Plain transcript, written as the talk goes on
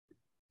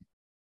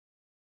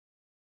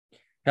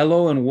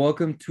Hello and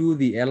welcome to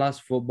the Elas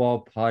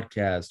Football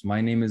Podcast. My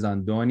name is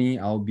Andoni.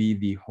 I'll be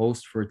the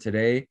host for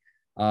today.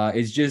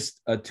 It's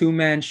just a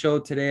two-man show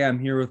today. I'm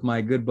here with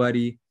my good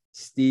buddy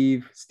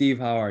Steve. Steve,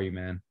 how are you,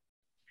 man?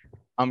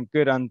 I'm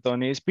good,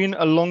 Anthony. It's been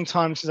a long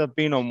time since I've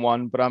been on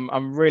one, but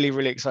I'm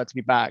really excited to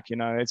be back.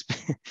 It's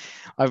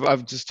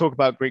I've just talked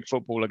about Greek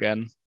football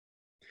again.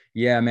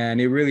 Yeah, man,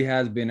 it really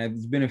has been.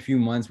 It's been a few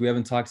months. We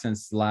haven't talked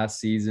since last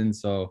season,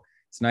 so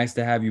it's nice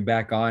to have you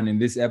back on.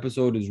 And this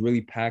episode is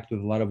really packed with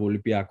a lot of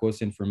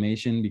Olympiacos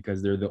information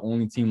because they're the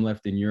only team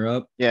left in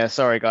Europe. Yeah,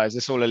 sorry guys,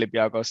 it's all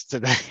Olympiacos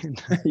today.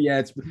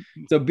 Yeah,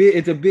 it's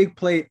a big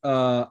plate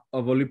of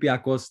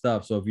Olympiacos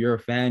stuff. So if you're a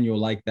fan, you'll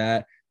like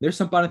that. There's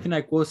some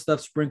Panathinaikos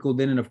stuff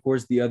sprinkled in, and of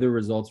course the other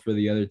results for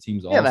the other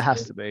teams Yeah, there also.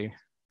 has to be.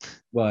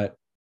 But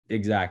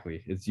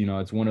exactly,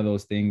 it's one of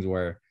those things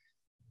where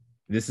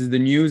this is the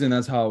news, and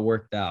that's how it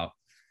worked out.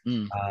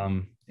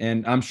 Mm.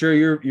 And I'm sure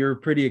you're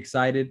pretty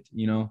excited.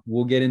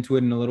 We'll get into it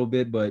in a little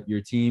bit, but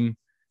your team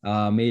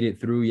made it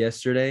through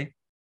yesterday,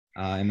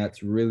 and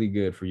that's really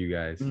good for you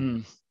guys.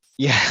 Mm.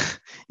 Yeah,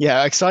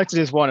 yeah. Excited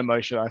is one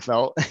emotion I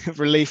felt.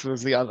 Relief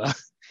was the other.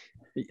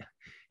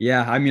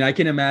 Yeah, I mean, I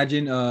can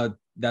imagine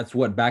that's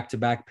what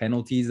back-to-back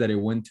penalties that it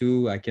went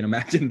to. I can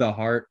imagine the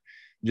heart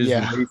just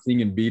Yeah,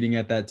 racing and beating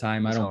at that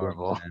time. I it's don't blame you,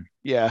 horrible. man.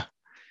 Yeah.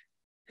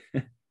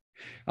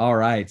 All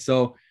right.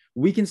 So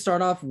we can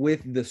start off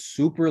with the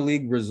Super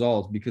League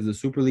results because the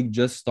Super League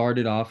just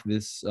started off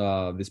this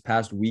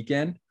past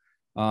weekend.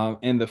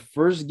 And the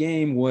first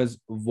game was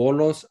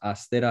Volos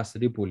Asteras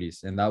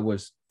Tripolis, and that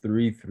was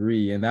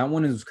 3-3. And that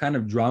one is kind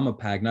of drama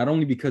packed, not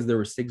only because there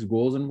were 6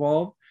 goals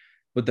involved,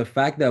 but the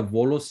fact that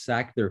Volos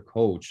sacked their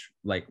coach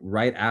like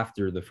right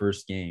after the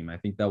first game. I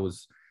think that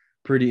was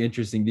pretty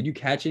interesting. Did you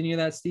catch any of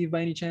that, Steve,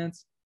 by any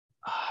chance?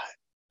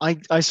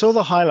 I saw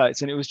the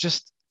highlights and it was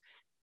just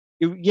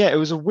yeah, it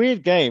was a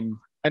weird game,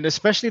 and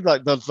especially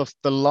like the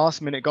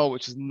last minute goal,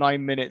 which is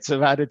 9 minutes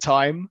of added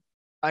time,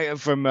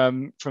 from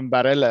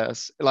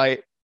Barelas.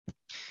 Like,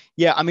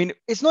 yeah, I mean,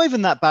 it's not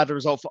even that bad a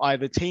result for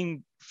either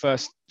team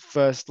first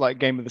like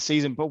game of the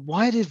season. But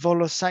why did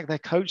Volos sack their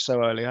coach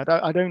so early? I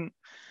don't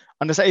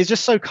understand. It's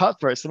just so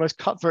cutthroat. It's the most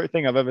cutthroat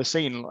thing I've ever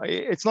seen. Like,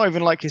 it's not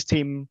even like his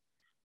team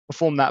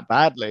performed that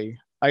badly.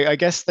 I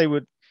guess they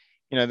would,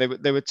 they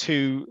were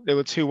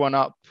 2-1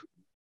 up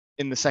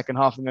in the second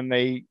half, and then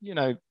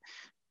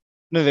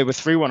no, they were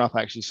 3-1 up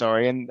actually.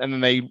 Sorry, and then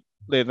they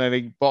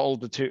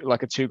bottled the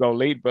a 2 goal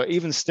lead. But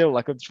even still,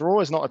 like a draw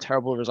is not a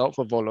terrible result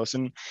for Volos.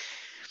 And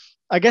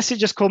I guess it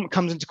just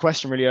comes into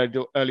question really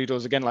early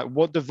doors again. Like,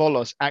 what do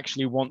Volos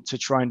actually want to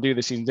try and do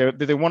this season?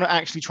 Do they want to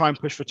actually try and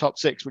push for top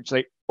six, which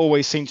they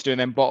always seem to do, and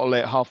then bottle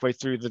it halfway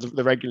through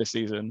the regular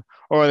season,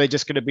 or are they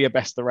just going to be a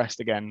best the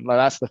rest again? Like,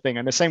 that's the thing.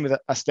 And the same with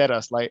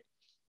Asteras. Like,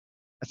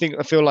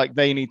 I feel like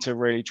they need to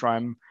really try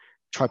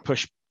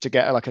push to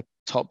get like a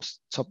top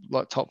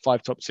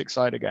five, top six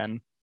side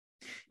again.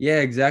 Yeah,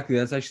 exactly.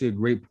 That's actually a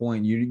great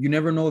point. You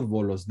never know with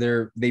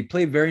Volos. They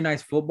play very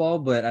nice football,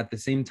 but at the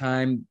same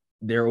time,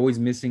 they're always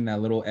missing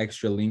that little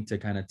extra link to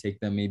kind of take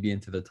them maybe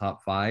into the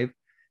top five.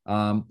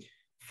 Um,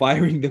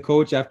 Firing the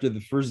coach after the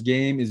first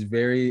game is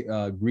very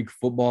Greek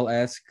football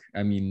esque.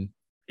 I mean,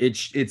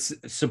 it's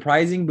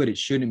surprising, but it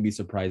shouldn't be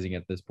surprising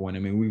at this point. I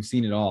mean, we've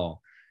seen it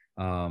all.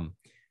 Um,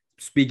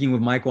 Speaking with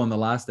Michael on the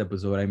last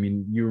episode, I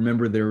mean, you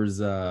remember there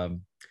was a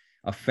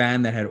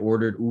fan that had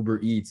ordered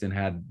Uber Eats and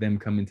had them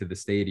come into the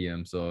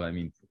stadium. So I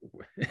mean,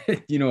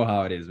 you know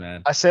how it is,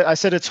 man. I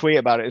said a tweet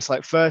about it. It's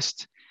like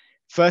first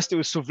it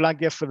was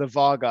Suvlagia for the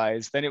VAR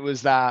guys, then it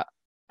was that,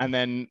 and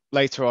then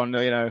later on,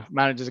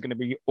 managers are going to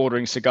be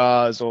ordering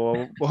cigars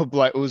or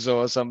like Uzo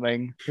or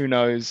something. Who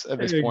knows at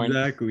this point?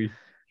 Exactly.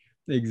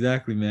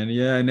 Exactly, man.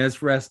 Yeah. And as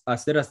for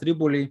Asteras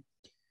Tripoli,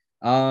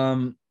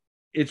 um,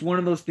 it's one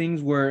of those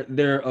things where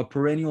they're a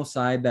perennial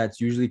side that's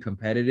usually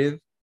competitive.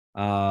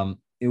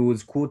 It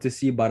was cool to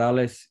see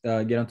Barales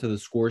get onto the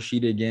score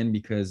sheet again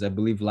because I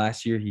believe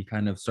last year he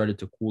kind of started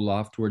to cool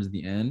off towards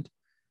the end.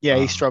 Yeah,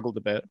 he Um, struggled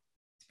a bit.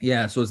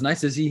 yeah, so it's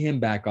nice to see him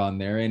back on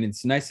there, and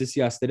it's nice to see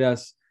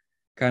Asteras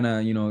kind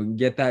of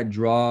get that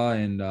draw,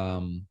 and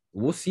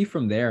we'll see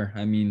from there.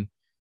 I mean,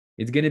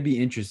 it's going to be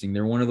interesting.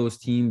 They're one of those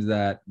teams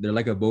that they're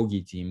like a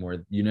bogey team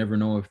where you never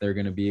know if they're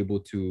going to be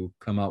able to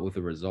come out with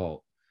a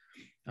result.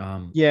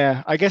 Um,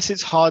 Yeah, I guess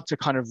it's hard to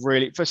kind of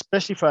really,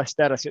 especially for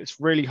Asteras, it's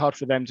really hard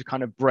for them to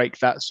kind of break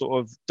that sort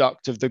of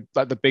duct of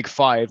the big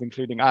five,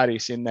 including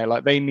Aris in there.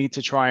 Like, they need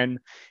to try and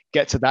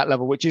get to that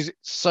level, which is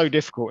so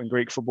difficult in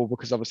Greek football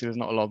because obviously there's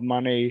not a lot of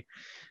money,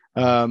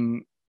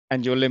 um,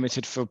 and you're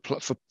limited for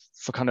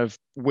kind of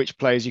which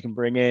players you can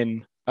bring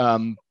in.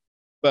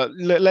 But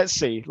let's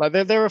see. Like,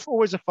 they're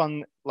always a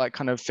fun like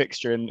kind of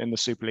fixture in the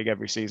Super League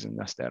every season.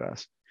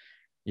 Asteras.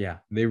 yeah,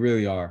 they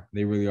really are.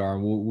 They really are.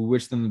 We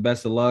wish them the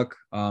best of luck.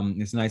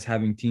 It's nice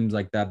having teams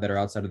like that that are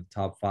outside of the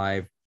top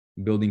five,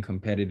 building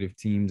competitive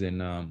teams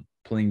and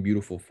playing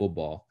beautiful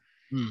football.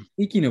 Hmm.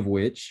 Speaking of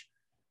which,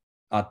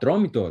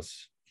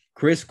 Atromitos,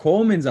 Chris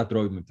Coleman's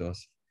Atromitos,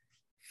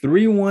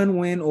 3-1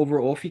 win over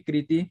Ofi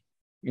Kriti.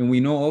 And we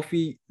know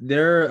Ofi,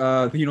 they're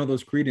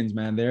those Cretans,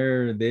 man.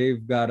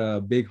 They've got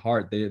a big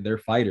heart. They're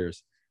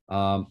fighters.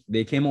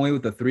 They came away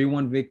with a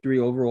 3-1 victory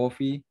over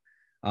Ofi.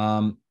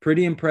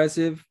 Pretty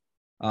impressive.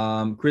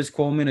 Chris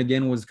Coleman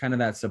again was kind of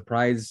that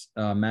surprise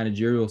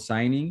managerial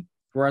signing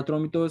for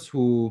Atromitos,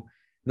 who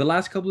the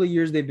last couple of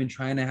years they've been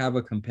trying to have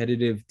a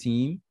competitive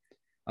team.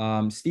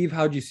 Steve,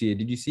 how'd you see it?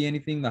 Did you see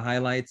anything? The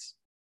highlights?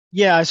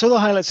 Yeah, I saw the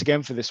highlights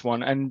again for this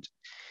one, and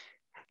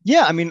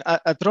yeah, I mean,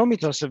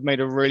 Atromitos have made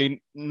a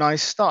really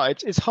nice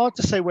start. It's hard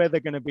to say where they're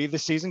going to be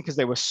this season because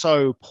they were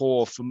so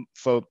poor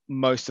for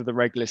most of the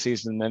regular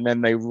season, and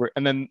then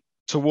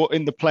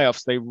in the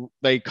playoffs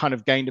they kind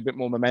of gained a bit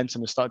more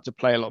momentum and started to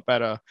play a lot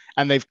better.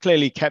 And they've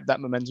clearly kept that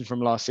momentum from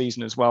last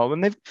season as well.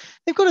 And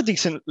they've got a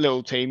decent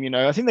little team.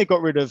 I think they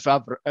got rid of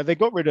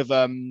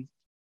Kyriakos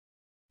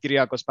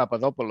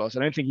Papadopoulos.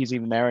 I don't think he's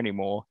even there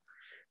anymore.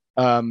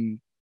 And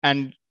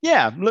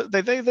yeah, look,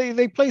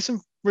 they play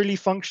some really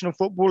functional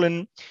football,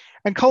 and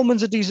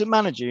Coleman's a decent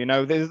manager.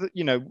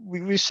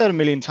 We've said a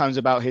million times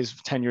about his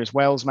tenure as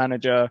Wales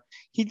manager.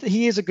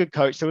 He is a good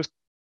coach. There was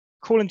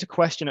call into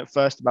question at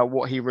first about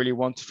what he really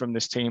wanted from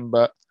this team,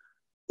 but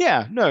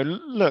yeah, no,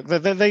 look,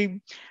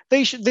 they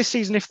should this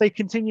season, if they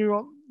continue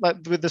on like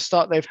with the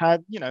start they've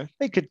had,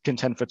 they could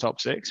contend for top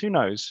six. Who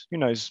knows? Who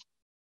knows?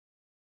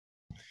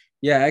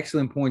 Yeah,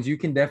 excellent points. You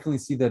can definitely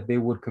see that they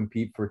would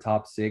compete for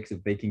top six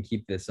if they can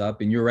keep this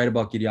up. And you're right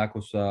about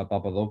Kyriakos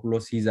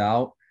Papadopoulos. He's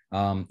out.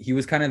 He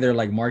was kind of their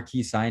like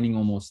marquee signing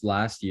almost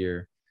last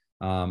year.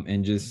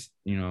 And just,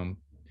 Yeah, you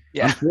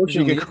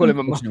unfortunately, could it's call him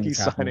a unfortunate marquee what's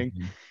happening signing.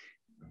 to him.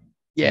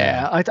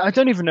 Yeah. Yeah, I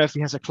don't even know if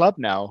he has a club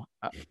now.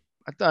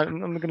 I'm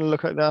going to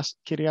look at that.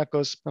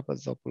 Kyriakos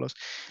Papadopoulos.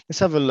 Let's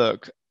have a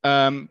look.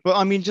 But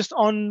I mean, just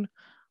on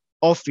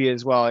Offie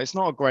as well, it's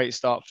not a great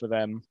start for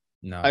them.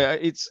 No.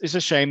 It's a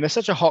shame. They're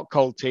such a hot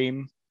cold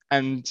team,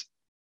 and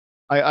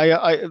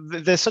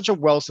they're such a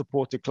well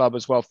supported club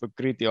as well for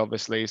Gridi,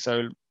 obviously.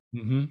 So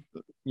Mm-hmm.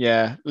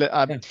 yeah,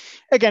 Yeah.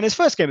 again, it's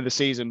first game of the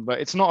season, but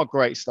it's not a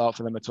great start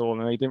for them at all,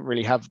 and they didn't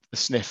really have the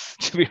sniff,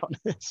 to be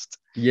honest.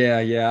 Yeah,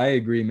 I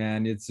agree,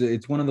 man.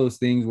 It's one of those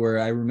things where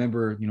I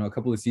remember, a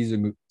couple of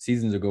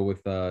seasons ago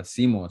with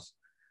Simos.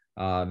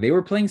 They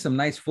were playing some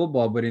nice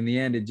football, but in the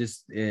end,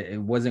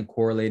 it wasn't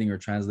correlating or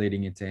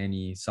translating into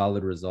any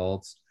solid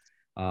results.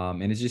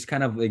 And it's just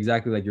kind of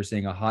exactly like you're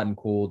saying, a hot and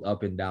cold,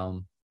 up and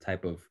down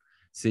type of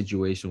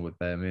situation with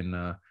them.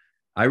 And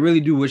I really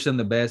do wish them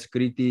the best.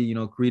 Kriti,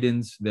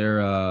 Cretans,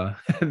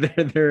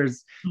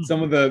 there's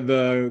some of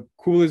the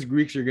coolest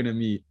Greeks you're gonna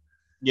meet.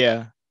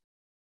 Yeah,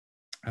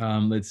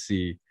 Let's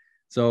see.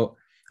 So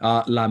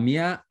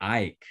Lamia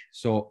Ike.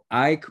 So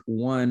Ike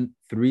won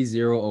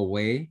 3-0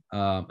 away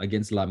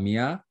against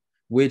Lamia,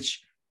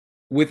 which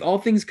with all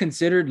things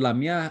considered,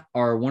 Lamia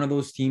are one of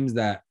those teams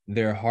that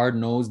they're hard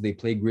nosed. They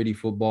play gritty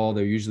football.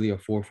 They're usually a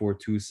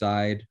 4-4-2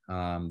 side.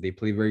 They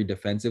play very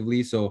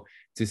defensively. So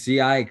to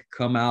see Ike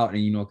come out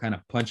and kind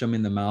of punch them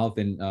in the mouth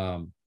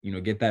and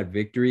get that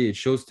victory, it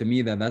shows to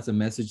me that that's a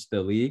message to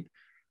the league.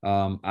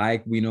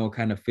 Ike, we know,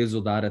 kind of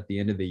fizzled out at the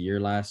end of the year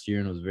last year,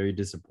 and it was very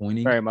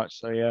disappointing. very much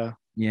so. Yeah.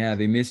 Yeah,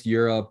 they missed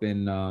Europe,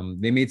 and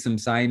they made some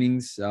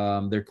signings.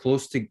 They're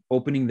close to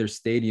opening their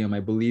stadium, I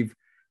believe,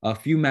 a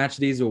few match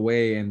days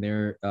away, and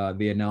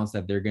they announced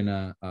that they're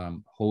gonna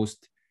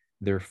host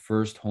their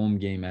first home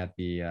game at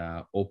the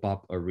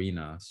OPAP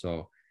Arena.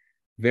 So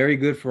very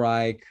good for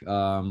Ike.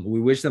 We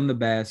wish them the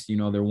best.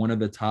 They're one of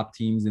the top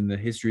teams in the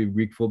history of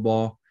Greek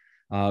football.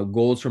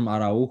 Goals from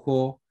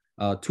Araujo,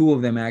 two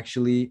of them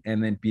actually,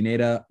 and then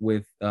Pineda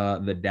with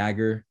the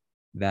dagger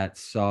that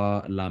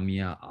saw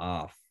Lamia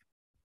off.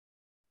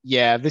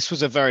 Yeah, this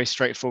was a very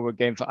straightforward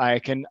game for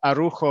Ajax, and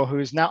Arujo,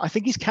 who's now, I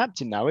think he's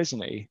captain now,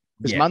 isn't he?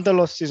 Because Yeah.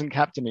 Mandalos isn't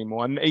captain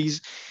anymore, and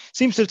he's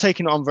seems to have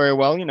taken it on very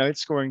well.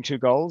 Scoring two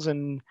goals,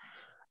 and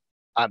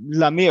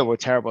Lamia were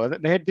terrible.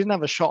 They didn't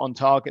have a shot on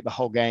target the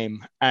whole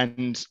game,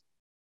 and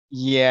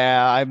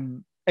yeah,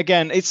 I'm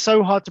again. It's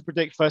so hard to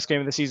predict first game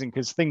of the season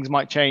because things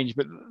might change,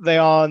 but they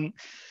are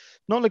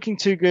not looking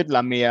too good,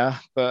 Lamia.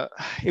 But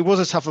it was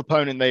a tough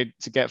opponent they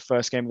to get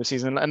first game of the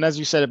season, and as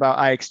you said about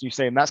Ajax, you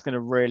saying that's going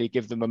to really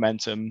give them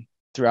momentum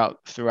throughout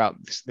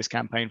this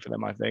campaign for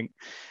them, I think,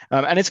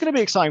 and it's going to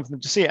be exciting for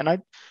them to see it. And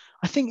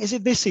I think is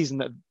it this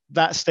season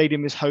that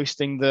stadium is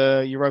hosting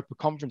the Europa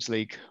Conference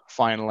League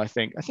final. I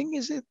think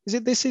is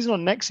it this season or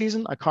next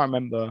season? I can't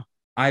remember.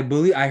 I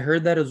believe I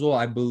heard that as well.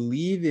 I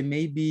believe it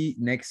may be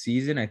next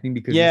season. I think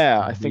because this is Yeah,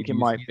 the I think it debut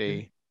might season,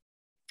 be.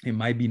 it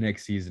might be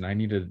next season. I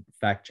need to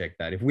fact check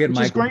that. If we had Which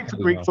is Michael, great for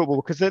Greek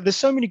football because there's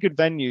so many good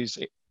venues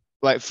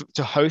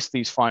to host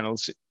these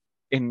finals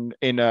in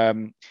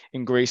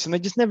Greece, and they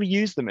just never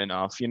use them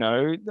enough.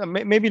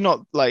 Maybe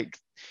not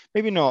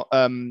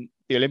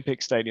the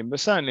Olympic Stadium, but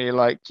certainly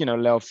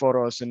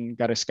Leoforos and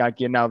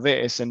Gariskaki and now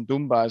this and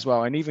Dumba as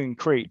well, and even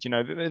Crete.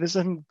 There's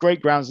some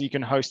great grounds that you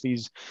can host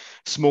these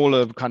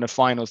smaller kind of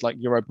finals like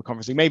Europa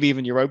Conference League, maybe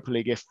even Europa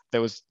League if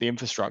there was the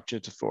infrastructure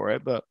for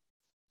it. But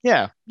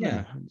yeah,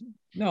 yeah.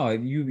 No,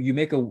 you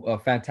make a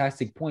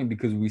fantastic point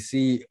because we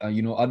see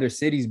other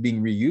cities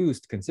being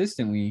reused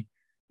consistently,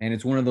 And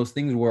it's one of those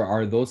things where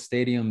are those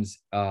stadiums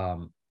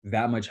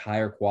that much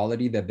higher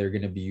quality that they're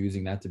going to be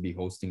using that to be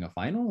hosting a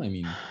final? I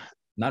mean,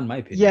 not in my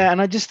opinion. Yeah,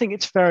 and I just think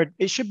it's fair.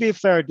 It should be a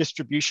fair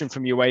distribution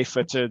from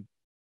UEFA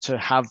to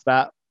have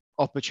that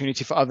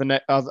opportunity for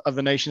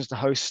other nations to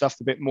host stuff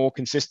a bit more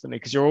consistently,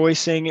 because you're always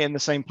seeing it in the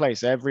same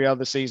place every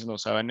other season or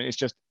so, and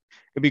it'd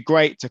be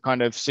great to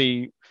kind of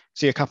see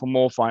a couple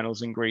more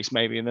finals in Greece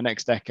maybe in the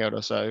next decade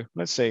or so.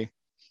 Let's see.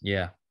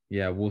 Yeah.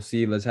 Yeah, we'll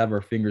see. Let's have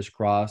our fingers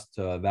crossed.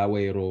 That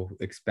way, it'll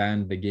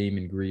expand the game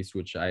in Greece,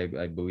 which I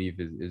believe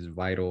is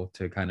vital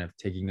to kind of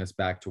taking us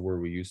back to where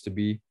we used to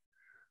be.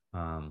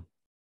 Um,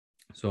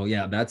 so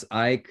yeah, that's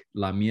Ike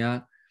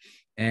Lamia,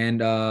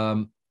 and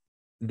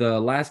the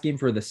last game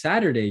for the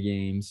Saturday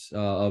games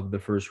of the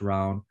first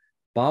round,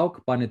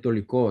 PAOK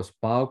Panetolikos.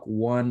 PAOK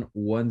won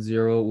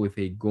 1-0 with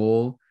a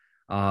goal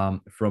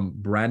from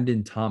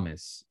Brandon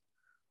Thomas.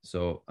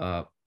 So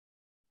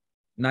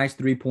nice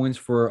 3 points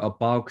for a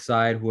PAOK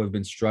side who have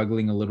been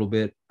struggling a little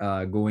bit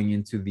going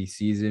into the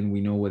season.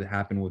 We know what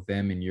happened with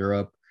them in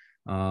Europe.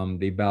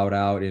 They bowed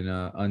out in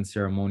an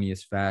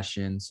unceremonious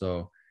fashion.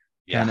 So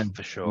Yeah, kind of,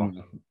 for sure.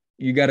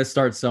 you got to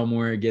start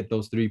somewhere, get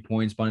those 3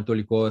 points.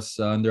 Panetolikos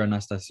under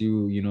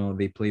Anastasiou,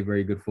 they play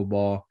very good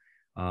football.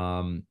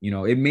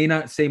 It may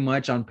not say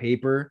much on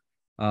paper,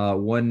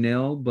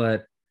 1-0,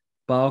 but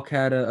PAOK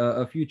had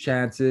a few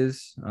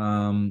chances.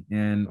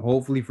 And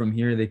hopefully from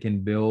here they can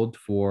build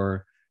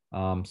for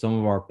some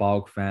of our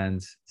PAOK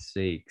fans'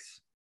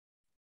 sakes.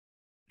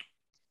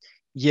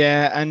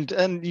 Yeah,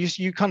 and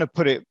you kind of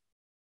put it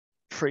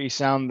pretty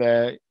sound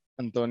there,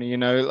 Anthony.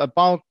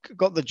 PAOK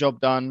got the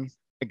job done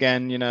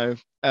again.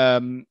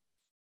 And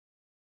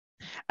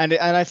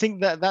I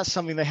think that's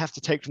something they have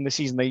to take from the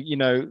season.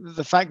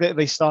 The fact that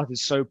they started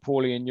so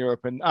poorly in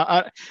Europe, and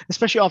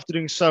especially after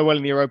doing so well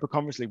in the Europa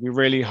Conference League, we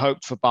really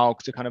hoped for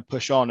PAOK to kind of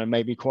push on and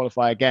maybe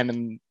qualify again.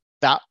 And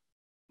that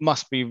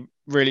must be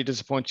really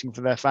disappointing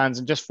for their fans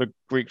and just for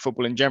Greek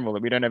football in general,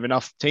 that we don't have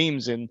enough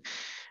teams in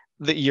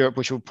Europe,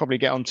 which we'll probably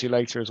get onto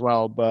later as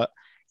well. But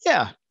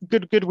yeah,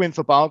 good win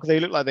for PAOK. They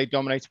look like they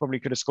dominated. Probably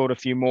could have scored a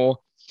few more.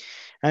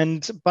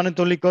 And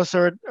Panetolikos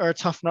are a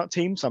tough nut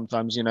team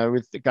sometimes,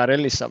 with the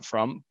Garelis up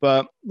front.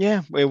 But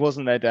yeah, it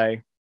wasn't their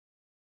day.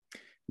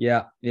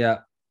 Yeah,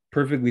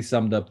 perfectly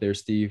summed up there,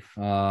 Steve.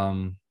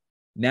 Now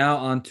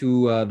on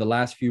to the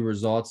last few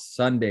results.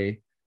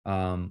 Sunday,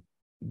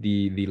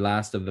 the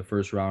last of the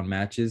first round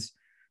matches.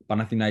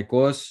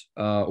 Panathinaikos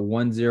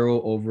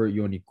 1-0 over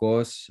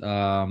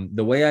Ionikos.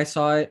 The way I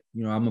saw it,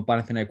 I'm a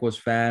Panathinaikos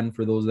fan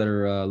for those that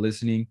are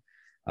listening.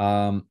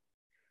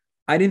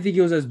 I didn't think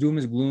it was as doom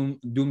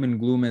and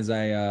gloom as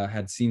I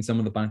had seen some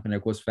of the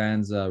Panathinaikos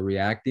fans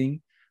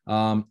reacting.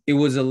 It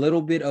was a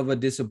little bit of a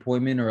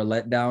disappointment or a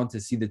letdown to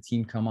see the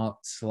team come out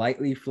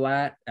slightly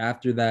flat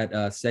after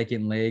that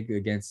second leg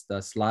against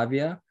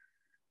Slavia.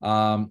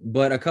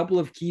 But a couple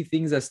of key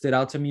things that stood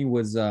out to me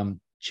was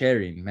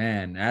Cherry,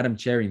 man, Adam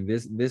Cherry.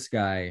 This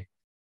guy,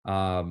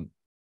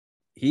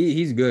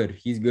 he's good.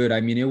 He's good.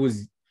 I mean, it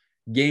was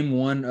game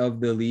one of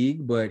the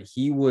league, but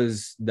he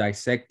was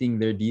dissecting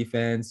their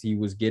defense. He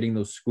was getting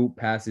those scoop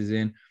passes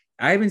in.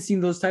 I haven't seen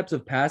those types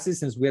of passes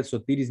since we had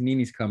Sotiris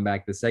Ninis come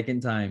back the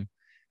second time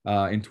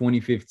in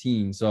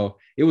 2015. So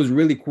it was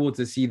really cool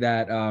to see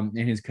that. And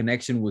his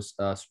connection was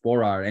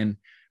Sporar. And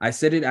I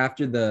said it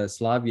after the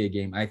Slavia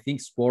game. I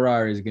think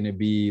Sporar is going to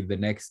be the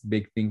next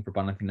big thing for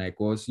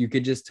Panathinaikos. You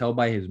could just tell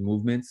by his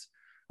movements.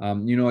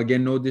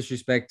 Again, no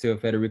disrespect to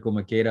Federico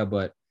Makeda,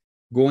 but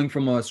going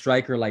from a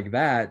striker like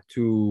that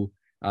to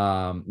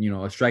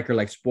a striker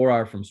like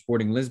Sporar from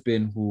Sporting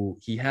Lisbon, who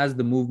he has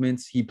the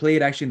movements. He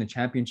played actually in the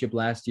championship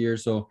last year,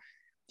 so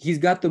he's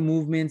got the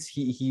movements.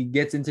 He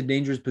gets into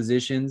dangerous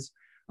positions,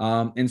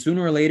 and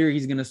sooner or later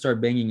he's gonna start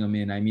banging them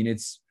in. I mean,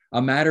 it's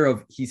a matter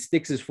of he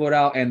sticks his foot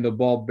out and the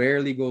ball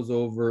barely goes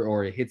over,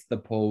 or it hits the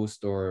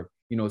post, or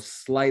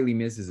slightly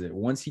misses it.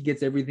 Once he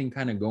gets everything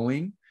kind of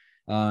going,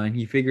 and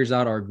he figures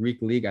out our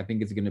Greek league, I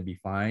think it's gonna be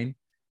fine.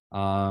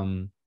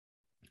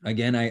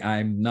 Again,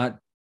 I'm not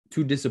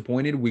too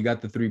disappointed. We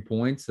got the 3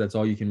 points. That's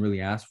all you can really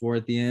ask for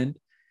at the end.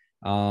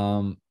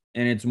 And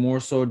it's more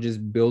so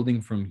just building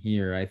from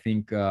here. I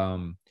think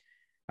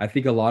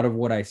a lot of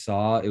what I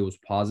saw, it was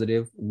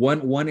positive.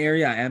 One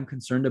area I am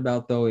concerned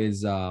about though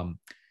is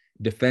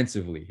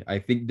defensively. I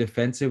think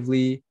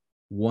defensively,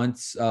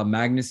 once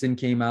Magnuson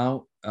came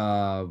out,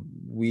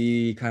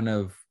 we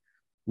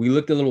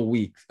looked a little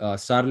weak.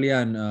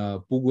 Sarlia and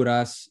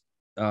Puguras,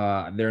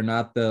 they're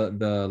not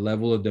the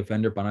level of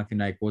defender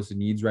Panathinaikos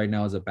needs right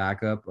now as a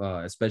backup,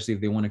 especially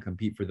if they want to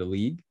compete for the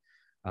league.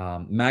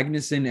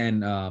 Magnuson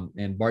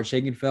and Bart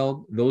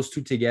Shagenfeld, those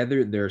two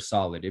together, they're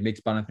solid. It makes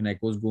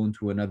Panathinaikos go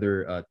into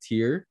another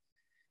tier.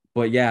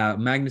 But yeah,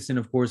 Magnuson,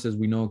 of course, as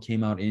we know,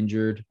 came out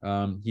injured.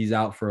 He's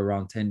out for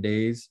around 10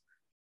 days.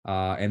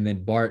 And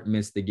then Bart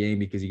missed the game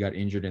because he got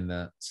injured in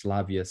the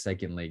Slavia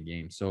second leg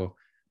game. So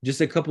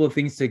just a couple of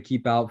things to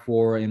keep out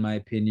for, in my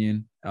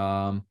opinion.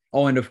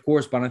 And of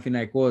course,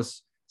 Panathinaikos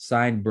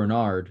signed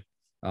Bernard.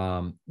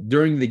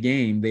 During the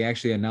game, they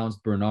actually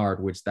announced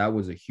Bernard, which that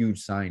was a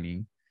huge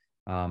signing.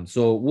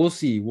 So we'll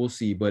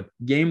see. But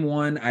game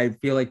one, I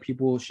feel like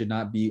people should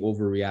not be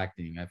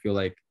overreacting. I feel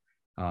like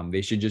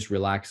they should just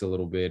relax a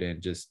little bit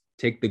and just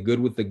take the good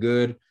with the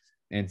good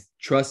and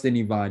trust in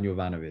Ivan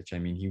Jovanovic. I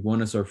mean, he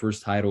won us our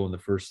first title in the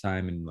first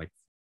time in like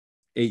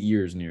 8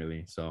 years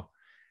nearly. So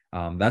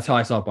that's how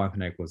I saw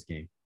Panathinaikos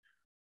game.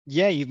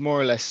 Yeah, you've more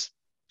or less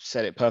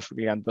said it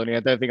perfectly, Anthony.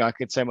 I don't think I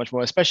could say much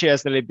more, especially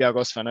as the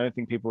Olympiacos fan. I don't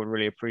think people would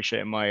really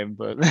appreciate my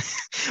input.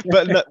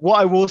 But look, what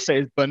I will say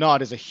is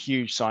Bernard is a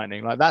huge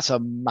signing. Like that's a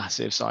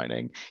massive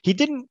signing. He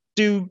didn't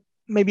do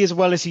maybe as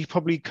well as he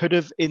probably could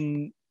have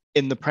in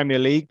the Premier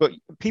League, but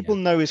people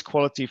Yeah. know his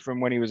quality from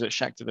when he was at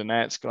Shakhtar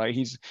Donetsk. Like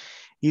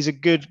he's a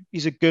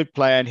good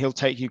player, and he'll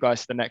take you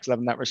guys to the next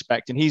level in that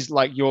respect. And he's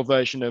like your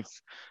version of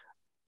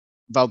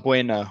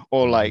Valbuena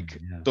or like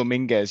Yeah.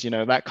 Dominguez,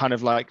 that kind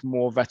of like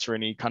more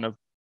veteran-y kind of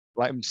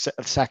like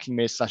sacking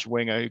mid slash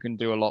winger who can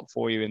do a lot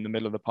for you in the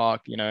middle of the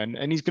park,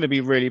 and he's going to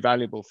be really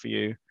valuable for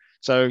you.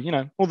 So,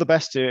 all the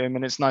best to him.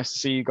 And it's nice to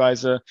see you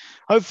guys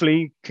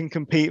hopefully can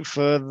compete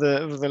for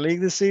the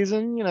league this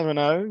season. You never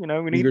know.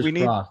 Fingers We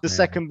need crossed, the man.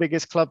 second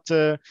biggest club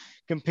to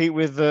compete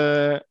with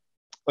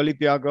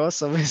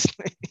Olympiacos,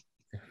 obviously.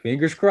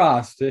 Fingers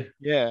crossed.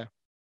 Yeah.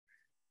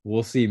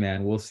 We'll see,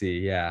 man. We'll see.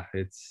 Yeah,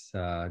 it's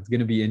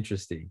gonna be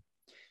interesting.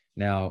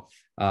 Now,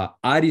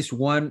 Aris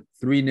won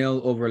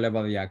 3-0 over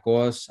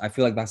Levadiakos. I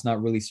feel like that's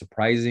not really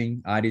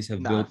surprising. Aris have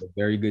Nah. built a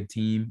very good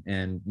team,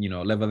 and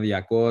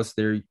Levadiakos,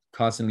 they're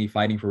constantly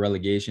fighting for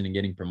relegation and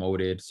getting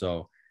promoted.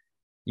 So,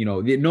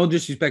 no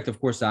disrespect, of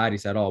course, to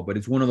Aris at all, but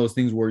it's one of those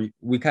things where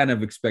we kind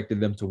of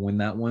expected them to win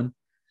that one.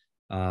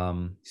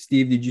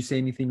 Steve, did you say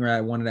anything or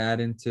I wanted to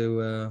add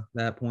into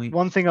that point?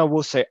 One thing I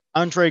will say,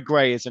 Andre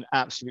Gray is an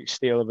absolute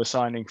steal of a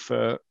signing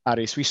for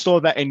Aris. We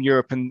saw that in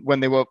Europe, and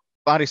when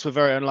Aris were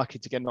very unlucky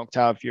to get knocked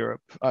out of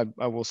Europe,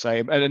 I will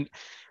say.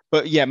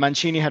 But yeah,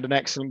 Mancini had an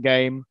excellent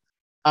game.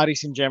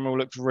 Aris in general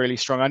looked really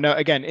strong. I know,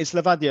 again, it's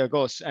Levadia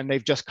Gos, and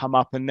they've just come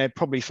up, and they're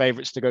probably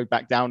favourites to go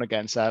back down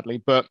again,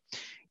 sadly. But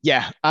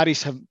yeah,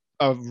 Aris have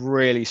a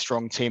really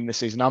strong team this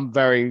season. I'm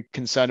very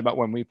concerned about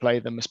when we play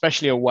them,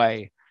 especially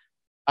away.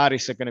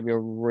 Aris are going to be a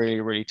really,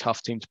 really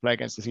tough team to play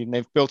against this season.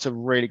 They've built a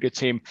really good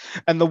team.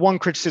 And the one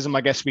criticism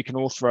I guess we can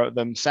all throw at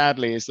them,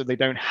 sadly, is that they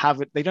don't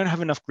have it. They don't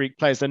have enough Greek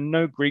players. There are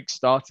no Greeks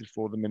started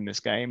for them in this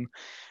game.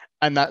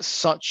 And that's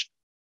such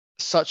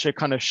a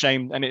kind of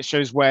shame. And it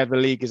shows where the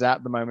league is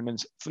at the moment.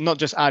 And not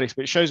just Aris,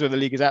 but it shows where the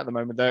league is at the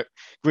moment. That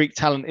Greek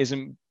talent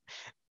isn't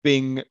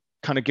being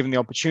kind of given the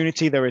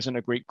opportunity. There isn't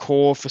a Greek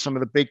core for some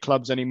of the big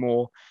clubs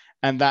anymore.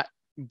 And that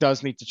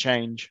does need to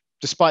change.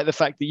 Despite the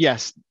fact that,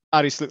 yes,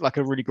 Aris looked like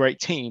a really great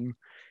team.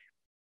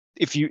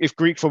 If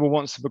Greek football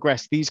wants to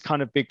progress, these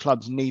kind of big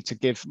clubs need to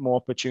give more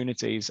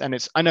opportunities. And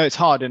I know it's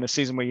hard in a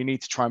season where you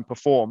need to try and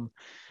perform,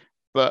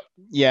 but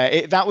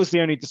yeah, that was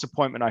the only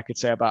disappointment I could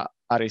say about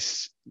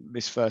Aris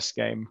this first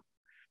game.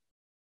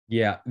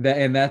 Yeah,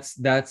 that's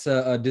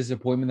a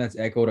disappointment that's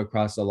echoed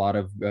across a lot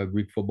of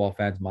Greek football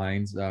fans'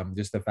 minds.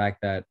 Just the fact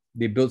that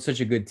they built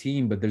such a good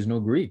team, but there's no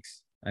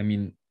Greeks. I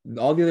mean,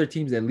 all the other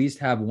teams at least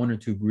have one or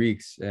two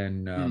Greeks,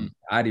 and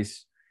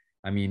Aris,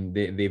 I mean,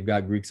 they've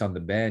got Greeks on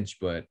the bench,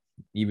 but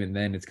even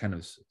then, it's kind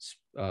of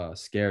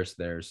scarce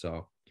there.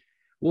 So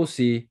we'll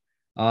see.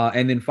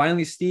 And then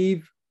finally,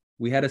 Steve,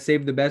 we had to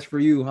save the best for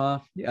you, huh?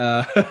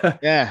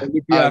 Yeah, of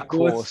Olympiacos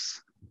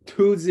course.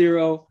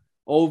 2-0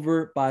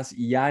 over Pas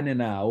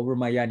Yanina, over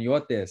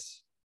Mayaniotes.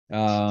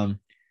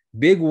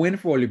 Big win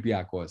for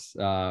Olympiacos.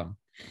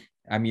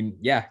 I mean,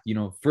 yeah,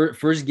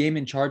 first game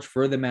in charge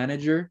for the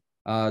manager.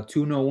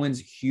 2-0 wins,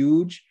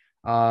 huge.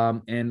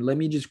 And let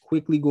me just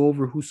quickly go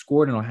over who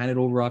scored, and I'll hand it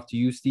over off to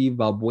you, Steve.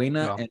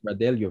 Valbuena and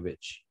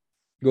Radeljovic.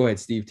 Go ahead,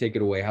 Steve. Take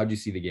it away. How'd you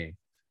see the game?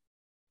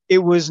 It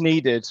was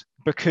needed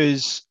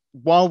because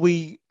while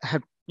we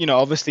had,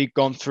 obviously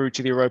gone through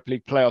to the Europa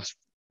League playoffs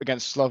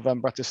against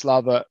Slovan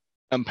Bratislava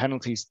and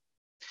penalties,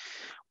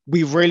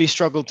 we really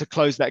struggled to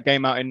close that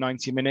game out in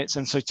 90 minutes.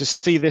 And so to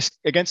see this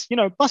against,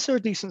 Bus are a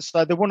decent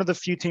side. They're one of the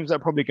few teams that are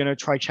probably going to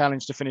try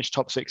challenge to finish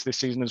top six this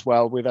season as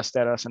well with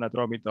Asteras and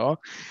Atromitos.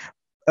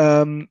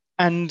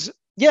 And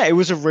yeah, it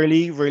was a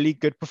really, really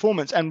good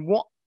performance. And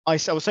what I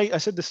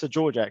said this to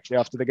George actually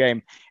after the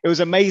game. It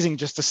was amazing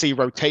just to see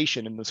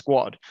rotation in the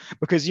squad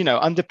because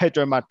under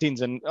Pedro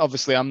Martins, and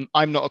obviously I'm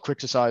not a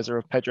criticizer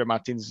of Pedro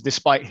Martins,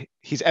 despite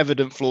his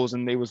evident flaws,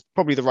 and it was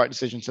probably the right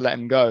decision to let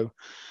him go.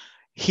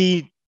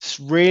 He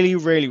really,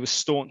 really was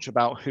staunch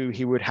about who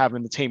he would have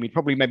in the team. He'd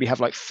probably maybe have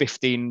like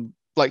 15,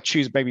 like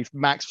choose maybe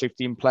max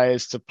 15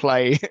 players to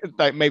play,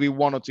 like maybe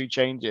one or two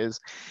changes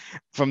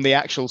from the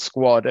actual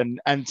squad,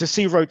 and to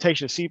see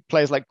rotation, see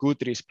players like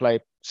Gudris play,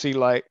 see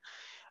like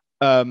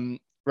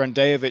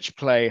Randejevic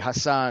play,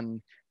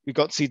 Hassan. We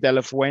got to see De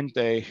La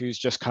Fuente, who's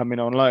just coming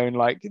on loan.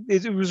 Like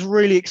it was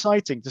really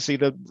exciting to see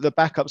the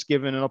backups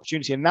given an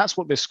opportunity, and that's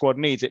what this squad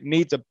needs. It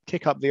needs a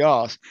kick up the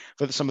arse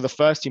for some of the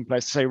first team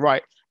players to say,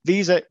 right,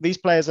 these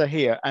players are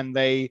here, and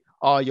they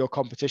are your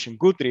competition.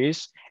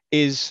 Gudris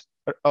is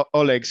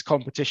Oleg's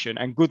competition,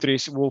 and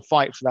Gudris will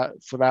fight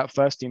for that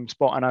first team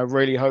spot. And I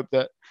really hope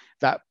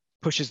that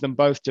pushes them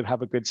both to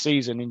have a good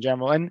season in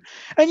general. And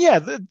yeah,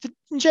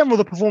 in general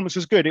the performance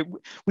was good.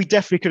 We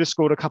definitely could have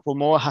scored a couple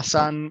more.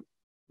 Hassan,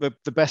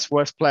 the best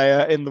worst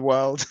player in the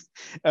world,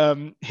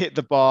 hit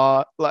the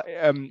bar, like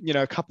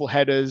a couple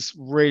headers,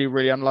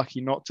 really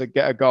unlucky not to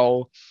get a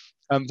goal.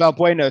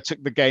 Valbuena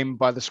took the game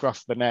by the scruff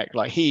of the neck.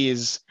 Like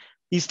he's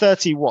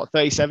 30,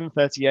 37,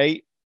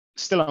 38,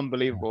 still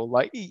unbelievable.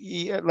 Like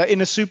like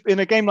in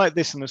a game like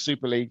this in the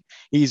Super League,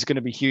 he's going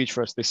to be huge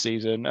for us this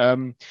season.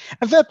 And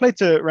fair play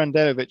to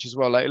Randelovic as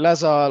well. Like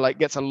Lazar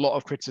gets a lot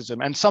of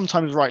criticism, and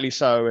sometimes rightly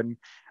so. And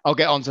I'll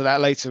get onto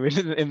that later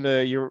in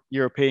the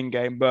European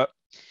game. But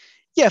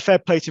yeah, fair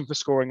play to him for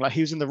scoring. Like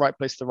he was in the right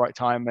place at the right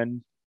time,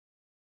 and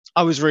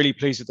I was really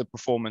pleased with the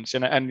performance.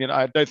 And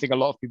I don't think a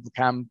lot of people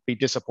can be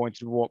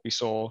disappointed with what we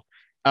saw.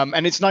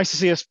 And it's nice to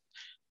see us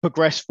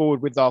progress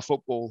forward with our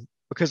football,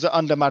 because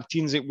under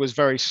Martins it was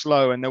very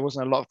slow and there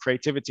wasn't a lot of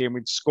creativity, and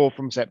we'd score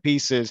from set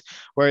pieces.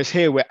 Whereas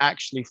here we're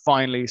actually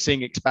finally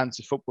seeing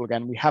expansive football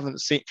again. We haven't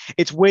seen.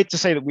 It's weird to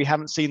say that we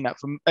haven't seen that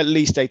for at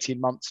least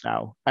 18 months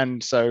now.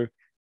 And so,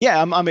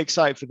 yeah, I'm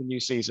excited for the new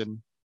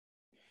season.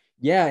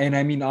 Yeah, and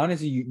I mean,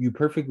 honestly, you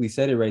perfectly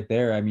said it right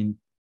there. I mean,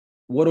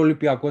 what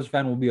Olympiacos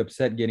fan will be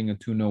upset getting a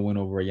 2-0 win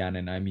over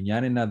Yanina? I mean,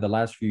 Yanina the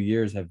last few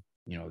years have,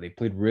 they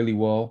played really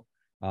well.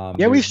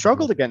 Yeah, we've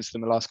struggled against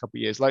them the last couple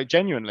of years. Like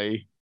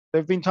genuinely,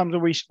 there have been times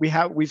where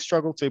we've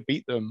struggled to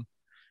beat them.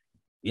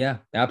 Yeah,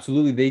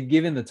 absolutely. They've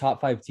given the top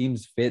five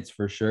teams fits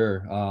for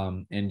sure.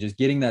 And just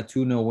getting that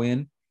 2-0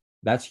 win,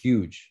 that's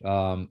huge.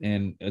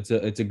 And it's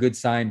a good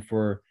sign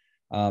for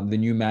the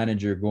new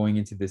manager going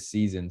into this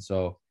season.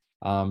 So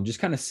just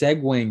kind of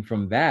segueing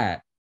from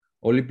that,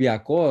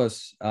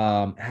 Olympiacos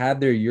had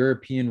their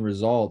European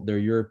result, their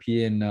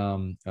European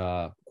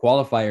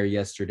qualifier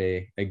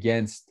yesterday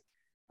against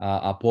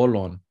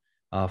Apollon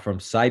from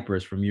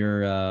Cyprus, from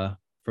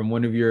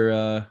one of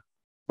your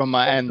from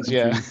my ends,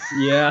 yeah.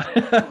 Yeah.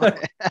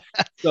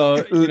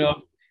 So,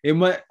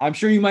 I'm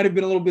sure you might have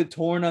been a little bit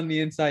torn on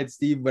the inside,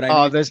 Steve, but I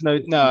know there's no.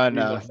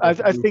 I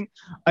think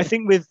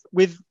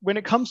with when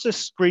it comes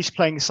to Greece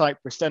playing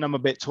Cyprus, then I'm a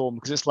bit torn,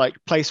 because it's like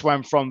place where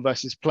I'm from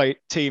versus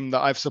team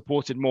that I've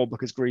supported more,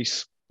 because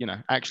Greece,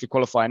 actually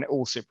qualify, and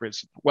all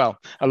Cypriots, well,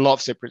 a lot of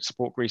Cypriots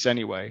support Greece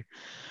anyway.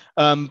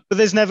 But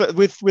there's never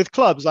with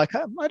clubs, like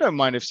I don't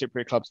mind if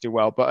Cypriot clubs do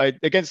well, but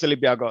against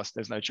Olympiacos,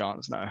 there's no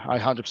chance. No, I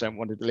 100%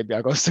 wanted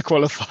Olympiacos to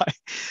qualify.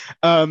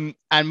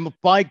 And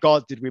by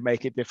God, did we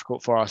make it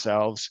difficult for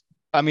ourselves?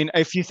 I mean,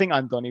 if you think,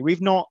 Andoni,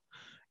 we've not,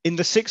 in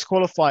the 6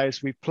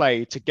 qualifiers we've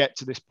played to get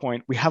to this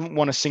point, we haven't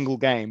won a single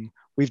game.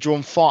 We've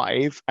drawn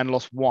 5 and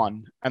lost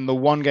 1. And the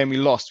one game we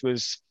lost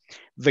was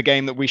the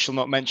game that we shall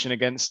not mention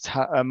against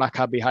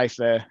Maccabi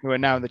Haifa, who are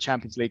now in the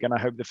Champions League, and I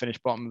hope they finish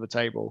bottom of the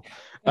table.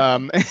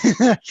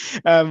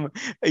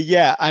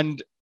 Yeah,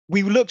 and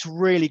we looked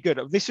really good.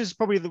 This is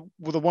probably the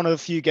one of the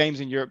few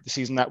games in Europe this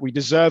season that we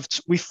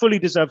fully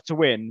deserved to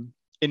win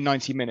in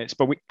 90 minutes,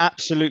 but we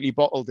absolutely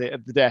bottled it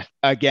at the death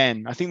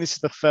again. I think this is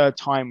the 3rd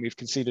time we've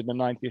conceded a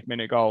 90th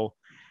minute goal.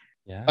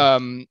 Yeah.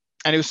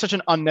 And it was such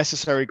an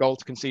unnecessary goal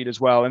to concede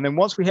as well. And then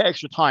once we hit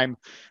extra time,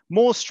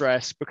 more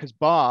stress, because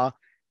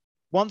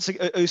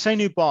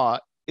Ousseynou Ba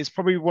is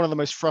probably one of the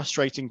most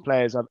frustrating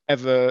players I've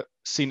ever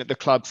seen at the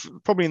club,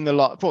 probably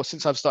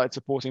since I've started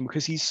supporting,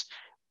 because his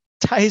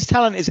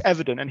talent is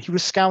evident, and he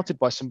was scouted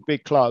by some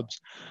big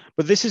clubs.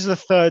 But this is the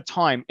 3rd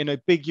time in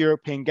a big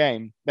European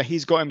game that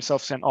he's got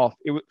himself sent off.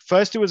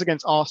 First, it was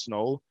against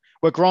Arsenal,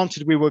 where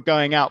granted we were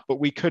going out,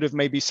 but we could have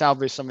maybe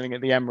salvaged something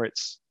at the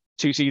Emirates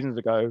 2 seasons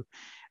ago.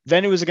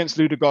 Then it was against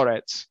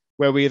Ludogorets,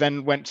 where we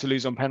then went to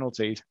lose on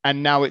penalties.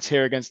 And now it's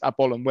here against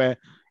Apollon, where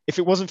if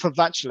it wasn't for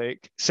Vaclik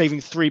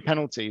saving 3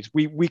 penalties,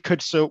 we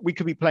could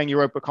be playing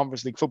Europa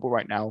Conference League football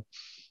right now.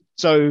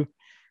 So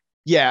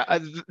yeah,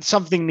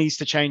 something needs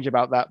to change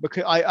about that,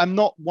 because I'm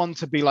not one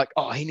to be like,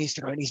 oh, he needs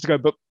to go.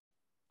 But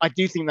I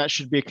do think that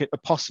should be a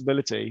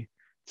possibility,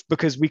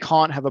 because we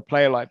can't have a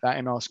player like that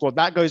in our squad.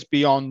 That goes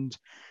beyond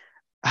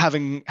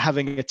having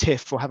a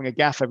tiff or having a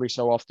gaff every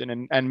so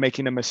often and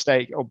making a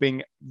mistake or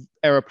being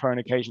error prone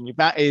occasionally.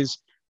 That is,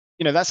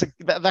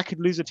 that could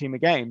lose a team a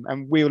game,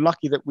 and we were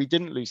lucky that we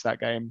didn't lose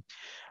that game.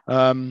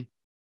 But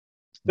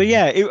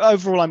yeah,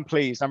 overall, I'm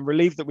pleased. I'm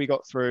relieved that we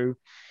got through.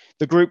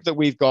 The group that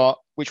we've got,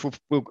 which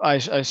I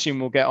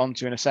assume we'll get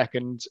onto in a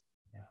second,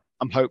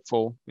 I'm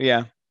hopeful.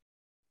 Yeah.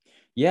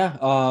 Yeah,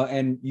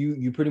 and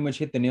you pretty much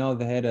hit the nail on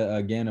the head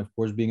again. Of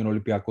course, being an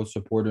Olympiacos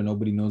supporter,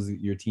 nobody knows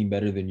your team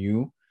better than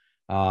you.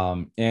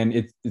 And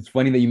it's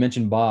funny that you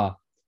mentioned Ba.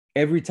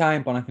 Every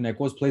time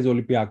Panathinaikos plays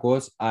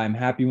Olympiacos, I'm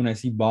happy when I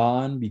see Ba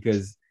on,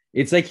 because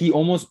it's like he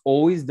almost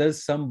always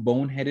does some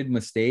boneheaded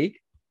mistake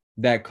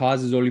that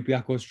causes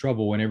Olympiacos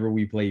trouble whenever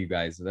we play you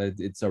guys.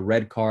 It's a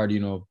red card,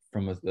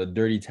 from a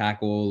dirty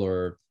tackle,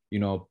 or,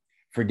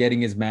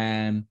 forgetting his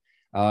man.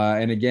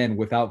 And again,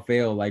 without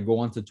fail, I go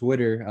onto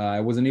Twitter. I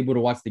wasn't able to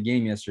watch the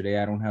game yesterday.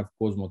 I don't have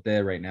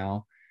Cosmote right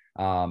now.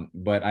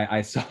 But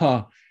I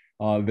saw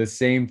the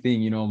same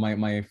thing,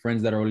 my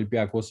friends that are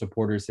Olympiacos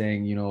supporters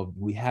saying,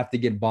 we have to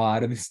get Ba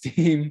out of this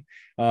team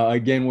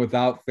again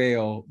without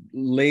fail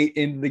late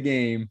in the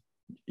game.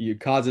 it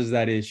causes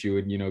that issue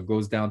and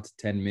goes down to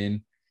 10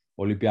 men.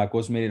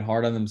 Olympiacos made it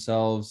hard on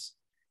themselves.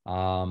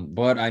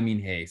 But I mean,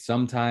 hey,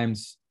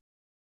 sometimes,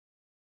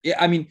 yeah,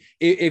 I mean,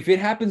 if it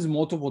happens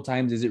multiple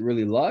times, is it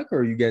really luck,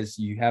 or you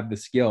have the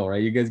skill,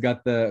 right? You guys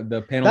got the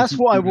That's penalty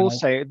what I will shootout.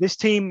 say. This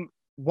team,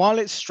 while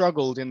it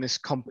struggled in this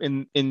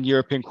in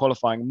European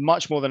qualifying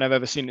much more than I've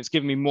ever seen, it's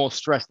given me more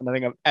stress than I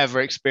think I've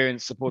ever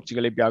experienced supporting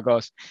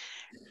Olympiacos.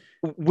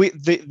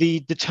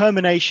 The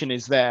determination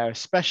is there,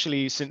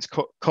 especially since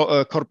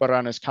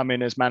Corporan has come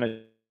in as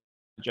manager.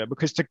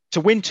 Because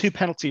to win two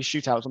penalty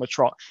shootouts on the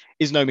trot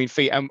is no mean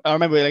feat. And I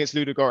remember against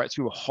Ludogorets,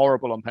 we were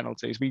horrible on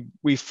penalties.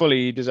 We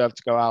fully deserved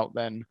to go out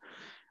then.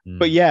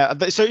 But Mm. yeah,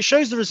 so it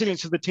shows the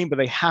resilience of the team, but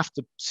they have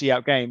to see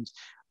out games.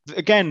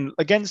 Again,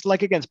 against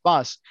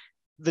Bus,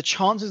 the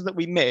chances that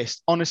we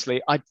missed,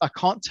 honestly, I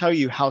can't tell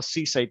you how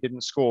Cisse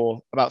didn't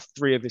score about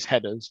three of his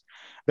headers.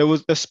 There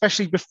was,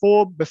 especially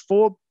before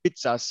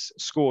Bitzas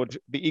scored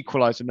the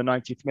equalizer in the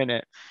 90th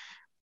minute,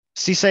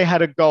 Cisse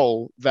had a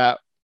goal that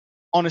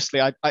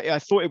honestly, I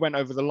thought it went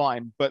over the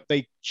line, but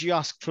they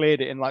just cleared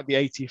it in like the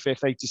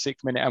 85th,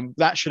 86th minute, and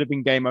that should have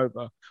been game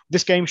over.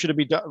 This game should have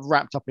been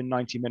wrapped up in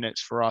 90 minutes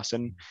for us,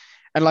 and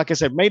like I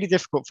said, made it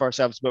difficult for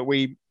ourselves. But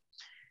we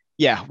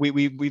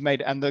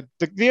made it, and the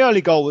early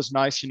goal was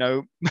nice.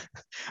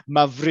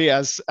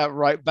 Mavrias at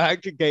right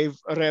back gave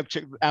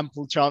Reabchik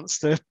ample chance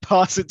to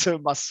pass it to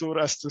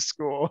Masuras to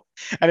score,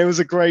 and it was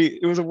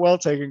a well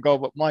taken goal.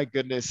 But my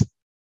goodness,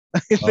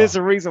 there's Oh,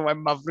 a reason why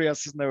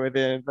Mavrias is nowhere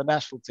in the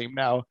national team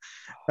now.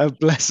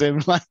 Bless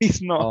him. Like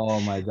oh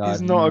my he's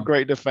God. not a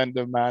great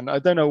defender, man. I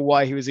don't know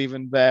why he was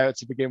even there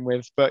to begin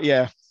with, but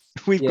yeah,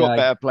 we've got Yeah,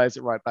 better players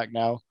at right back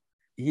now.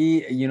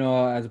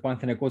 as a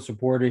Panathinaikos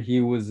supporter,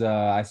 he was.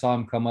 I saw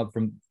him come up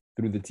from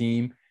through the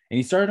team, and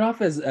he started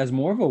off as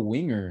more of a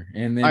winger,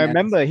 and I then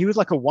remember he was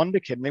like a wonder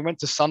kid, and they went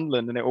to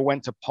Sunderland, and it all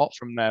went to pot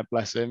from there.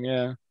 Bless him.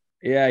 Yeah.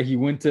 yeah, he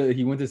went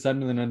to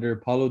Sunderland under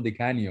Paulo Di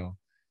Canio,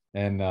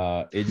 and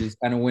it just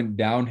kind of went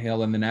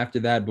downhill. And then after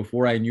that,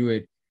 before I knew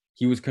it,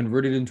 he was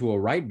converted into a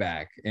right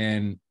back,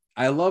 and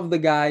I love the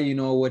guy.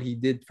 What he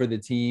did for the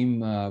team.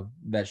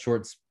 That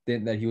short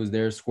stint that he was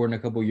there, scored in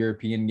a couple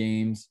European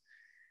games.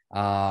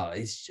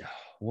 It's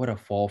what a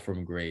fall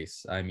from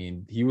grace. I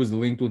mean, he was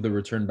linked with the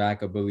return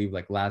back, I believe,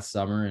 like last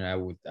summer, and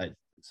I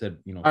said,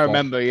 I fall.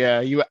 remember, yeah,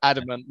 you were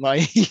adamant,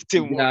 like you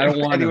didn't Yeah, want I him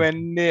don't want him. anywhere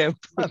near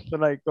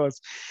Panathinaikos.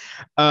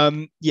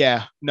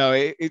 Yeah, no,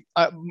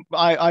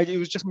 it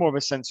was just more of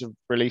a sense of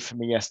relief for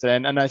me yesterday,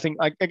 and I think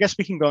I guess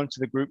we can go into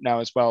the group now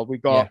as well.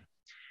 Yeah.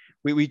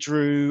 We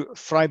drew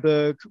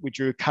Freiburg, we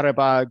drew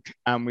Karabag,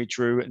 and we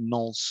drew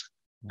Nons,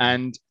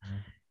 and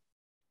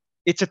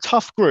it's a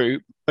tough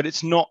group, but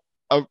it's not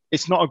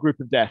a group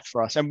of death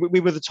for us, and we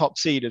were the top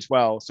seed as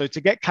well. So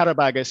to get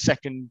Karabag as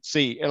second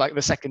seed, like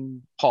the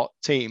second pot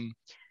team,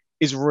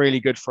 is really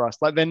good for us.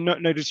 Like, then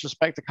no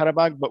disrespect to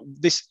Karabag, but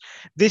this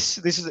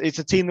is it's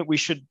a team that we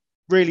should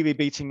really be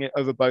beating it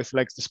over both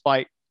legs,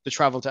 despite the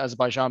travel to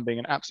Azerbaijan being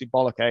an absolute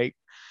bollock ache.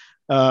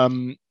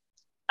 Um,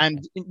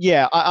 and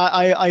yeah,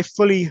 I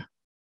fully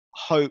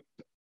hope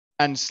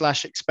and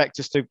slash expect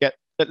us to get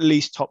at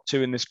least top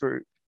two in this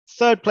group.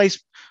 Third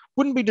place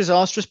wouldn't be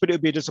disastrous, but it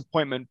would be a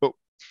disappointment. But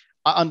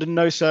under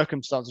no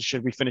circumstances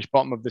should we finish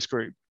bottom of this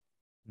group.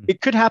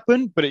 It could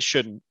happen, but it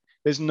shouldn't.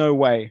 There's no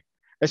way,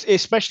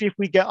 especially if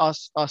we get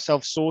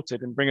ourselves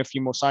sorted and bring a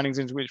few more signings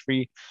in, which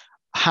we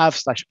have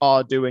slash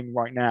are doing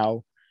right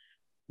now.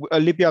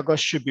 Olympiacos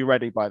should be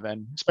ready by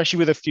then, especially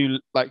with a few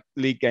like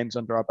league games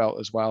under our belt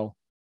as well.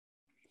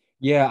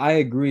 Yeah, I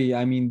agree.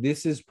 I mean,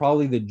 this is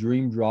probably the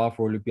dream draw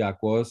for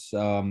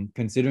Olympiacos,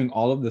 considering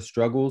all of the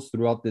struggles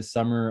throughout this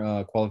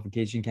summer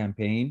qualification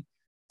campaign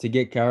to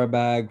get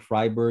Karabag,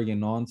 Freiburg, and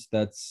Nantes.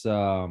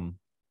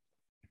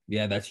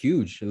 Yeah, that's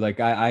huge. Like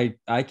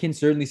I can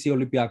certainly see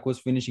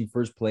Olympiacos finishing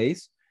first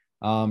place,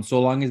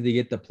 so long as they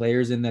get the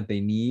players in that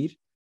they need,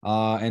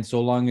 and so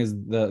long as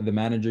the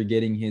manager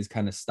getting his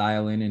kind of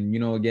style in. And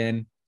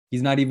again,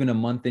 he's not even a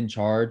month in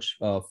charge,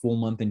 full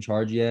month in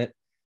charge yet.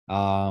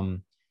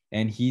 Um,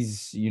 and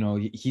he's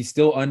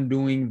still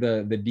undoing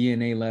the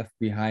DNA left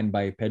behind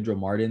by Pedro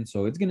Martin,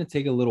 so it's gonna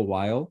take a little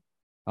while.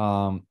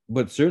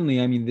 But certainly,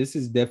 I mean, this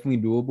is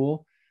definitely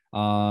doable.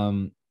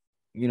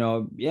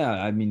 Yeah,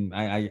 I mean,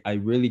 I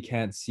really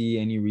can't see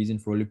any reason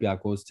for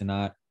Olympiacos to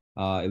not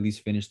at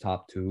least finish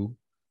top two.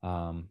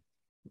 Um,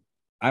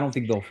 I don't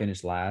think they'll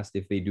finish last.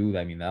 If they do,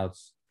 I mean,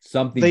 that's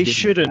something They good might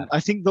shouldn't. happen. I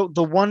think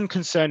the one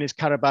concern is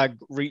Karabag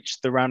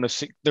reached the round of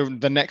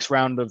the next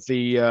round of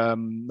the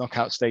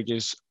knockout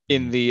stages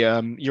in Mhm.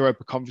 the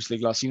Europa Conference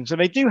League last season. So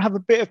they do have a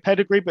bit of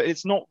pedigree, but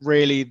it's not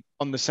really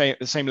on the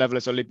same level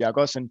as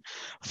Olympiacos and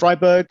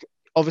Freiburg.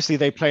 Obviously,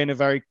 they play in a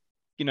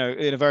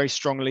very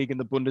strong league in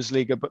the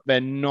Bundesliga, but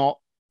they're not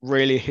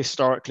really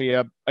historically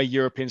a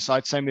European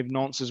side. Same with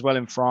Nantes as well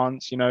in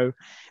France.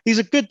 These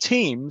are good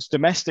teams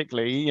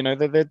domestically.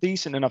 They're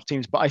decent enough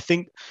teams, but I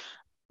think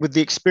with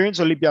the experience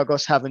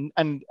Olympiacos have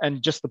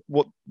and just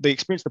what the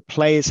experience the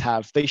players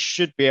have, they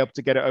should be able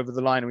to get it over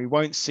the line, and we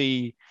won't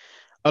see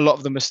a lot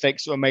of the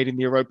mistakes that were made in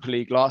the Europa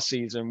League last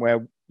season,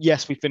 where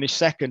yes, we finished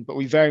second, but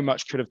we very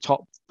much could have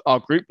topped our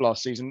group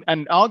last season.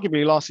 And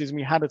arguably last season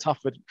we had a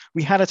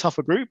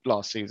tougher group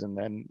last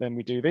season than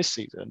we do this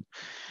season.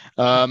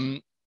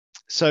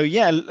 So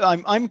yeah,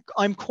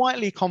 I'm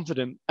quietly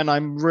confident, and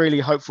I'm really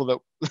hopeful that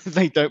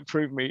they don't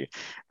prove me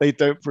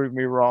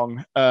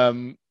wrong.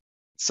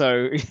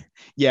 So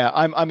yeah,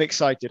 I'm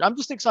excited. I'm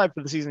just excited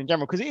for the season in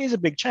general because it is a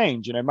big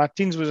change. You know,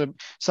 Martins was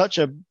such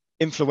a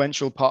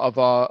influential part of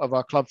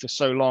our club for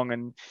so long,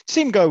 and to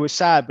see him go was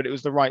sad, but it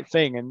was the right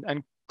thing.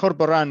 And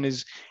Corberan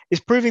is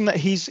proving that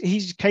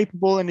he's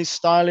capable and his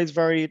style is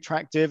very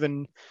attractive.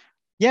 And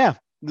yeah,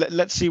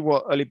 let's see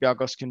what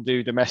Olympiacos can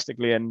do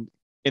domestically and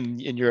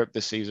in Europe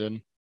this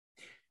season.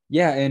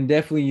 Yeah, and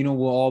definitely,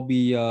 we'll all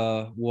be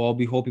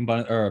hoping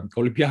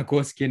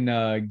Olympiacos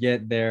can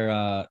get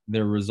their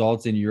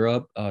results in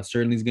Europe.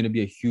 Certainly is going to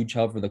be a huge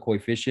help for the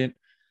coefficient.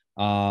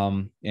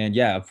 And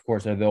yeah, of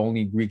course, they're the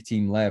only Greek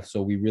team left,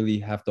 so we really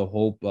have to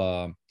hope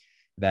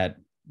that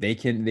they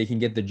can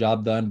get the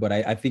job done. But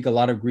I think a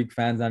lot of Greek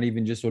fans, not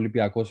even just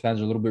Olympiacos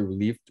fans, are a little bit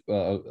relieved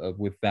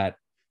with that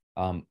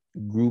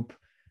group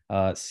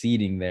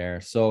seeding there.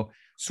 So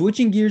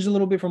switching gears a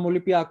little bit from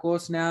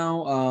Olympiacos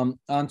now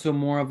onto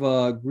more of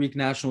a Greek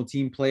national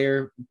team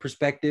player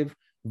perspective,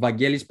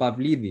 Vangelis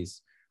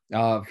Pavlidis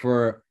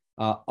for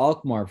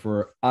Alkmaar,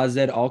 for AZ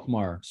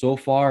Alkmaar so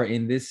far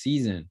in this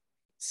season.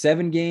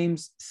 7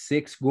 games,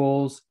 6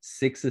 goals,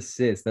 6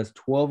 assists. That's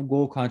 12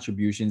 goal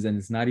contributions, and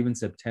it's not even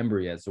September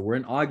yet. So we're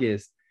in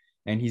August,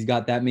 and he's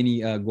got that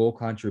many goal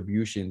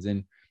contributions.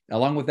 And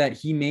along with that,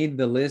 he made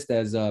the list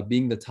as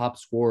being the top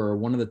scorer,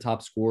 one of the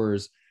top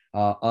scorers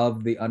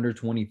of the under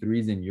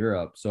 23s in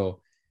Europe. So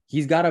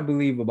he's got to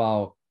believe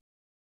about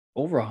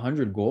over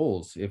 100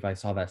 goals, if I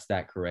saw that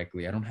stat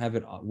correctly. I don't have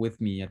it with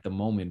me at the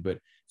moment, but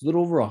it's a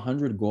little over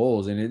 100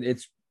 goals. And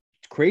it's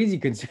crazy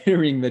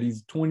considering that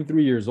he's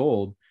 23 years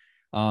old.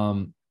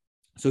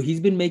 So he's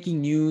been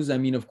making news. I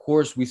mean, of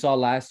course, we saw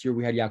last year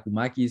we had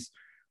Giakoumakis,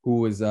 who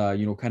was,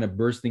 kind of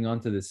bursting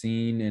onto the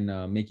scene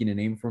and making a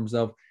name for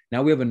himself.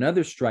 Now we have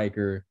another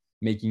striker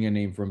making a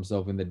name for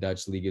himself in the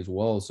Dutch league as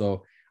well.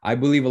 So I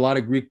believe a lot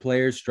of Greek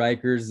players,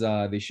 strikers,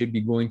 they should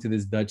be going to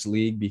this Dutch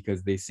league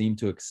because they seem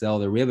to excel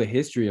there. We have a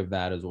history of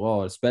that as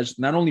well, especially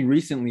not only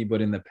recently,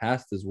 but in the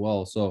past as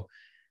well. So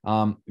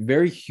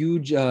very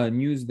huge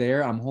news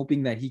there. I'm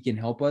hoping that he can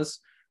help us.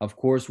 Of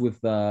course,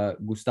 with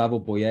Gustavo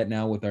Poyet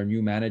now, with our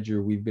new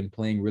manager, we've been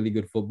playing really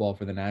good football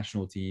for the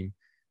national team.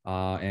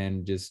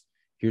 And just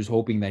here's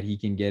hoping that he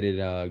can get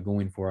it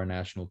going for our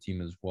national team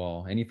as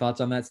well. Any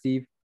thoughts on that,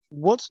 Steve?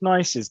 What's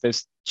nice is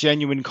there's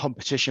genuine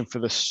competition for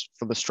the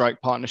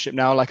strike partnership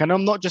now. Like, and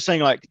I'm not just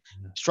saying like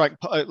strike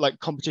like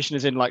competition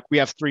is in like we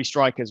have 3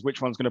 strikers,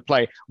 which one's going to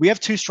play. We have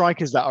 2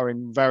 strikers that are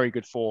in very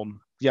good form.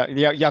 Yeah,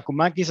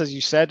 Giakoumakis, as you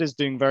said, is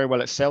doing very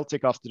well at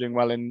Celtic after doing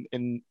well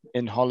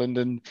in Holland,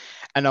 and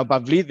now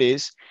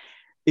Pavlidis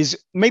is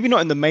maybe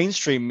not in the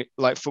mainstream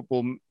like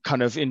football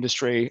kind of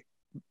industry,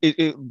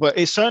 but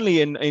it's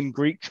certainly in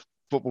Greek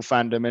football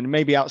fandom and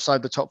maybe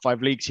outside the top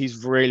 5 leagues,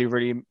 he's really,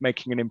 really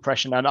making an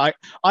impression. And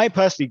I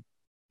personally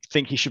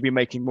think he should be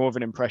making more of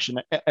an impression.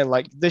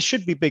 Like there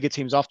should be bigger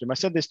teams after him. I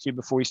said this to you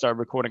before we started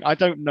recording. I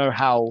don't know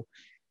how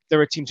there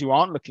are teams who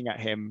aren't looking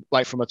at him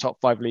like from a top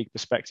 5 league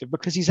perspective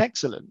because he's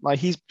excellent. Like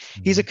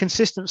he's a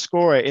consistent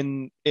scorer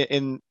in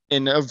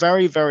a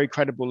very, very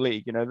credible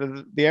league. You know,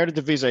 the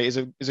Eredivisie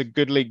is a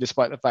good league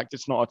despite the fact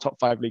it's not a top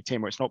 5 league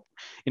team or it's not,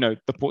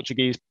 the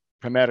Portuguese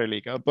Primeira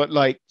Liga, but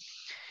like.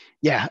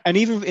 Yeah, and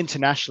even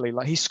internationally,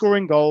 like he's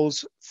scoring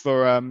goals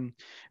for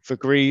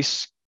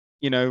Greece,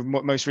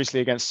 most recently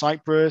against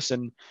Cyprus,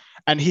 and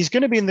he's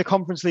going to be in the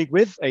Conference League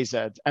with AZ,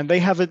 and they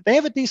have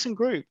a decent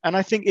group. And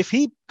I think if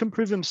he can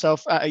prove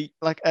himself at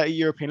a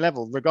European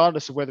level,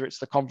 regardless of whether it's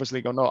the Conference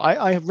League or not,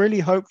 I really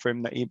hope for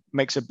him that he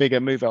makes a bigger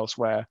move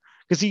elsewhere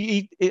because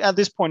he at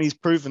this point he's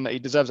proven that he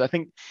deserves it. I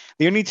think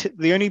the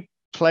only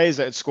players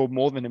that had scored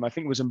more than him, I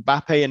think, was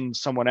Mbappe and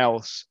someone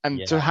else,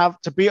 and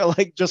to be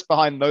like just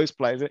behind those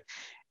players.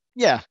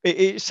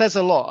 It says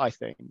a lot, I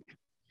think.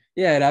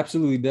 Yeah, it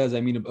absolutely does.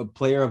 I mean, a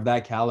player of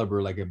that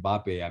caliber like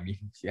Mbappe, I mean,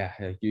 yeah,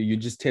 you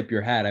just tip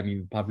your hat. I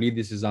mean,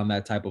 Pavlidis is on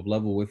that type of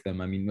level with them.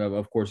 I mean,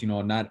 of course,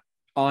 not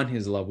on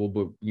his level,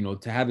 but,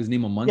 to have his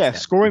name amongst that,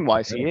 scoring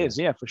wise, he is.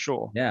 Yeah, for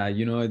sure. Yeah,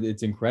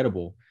 it's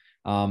incredible.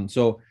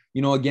 So,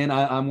 again,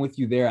 I'm with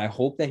you there. I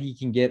hope that he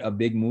can get a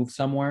big move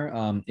somewhere,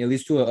 at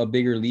least to a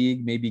bigger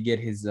league, maybe get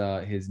his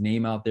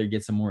name out there,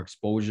 get some more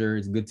exposure.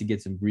 It's good to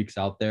get some Greeks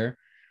out there.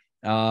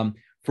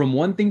 From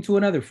one thing to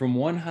another, from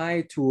one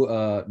high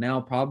to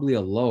now probably a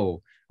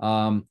low.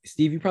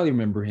 Steve, you probably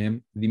remember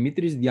him,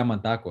 Dimitris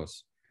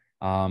Diamantakos.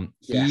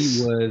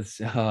 He was,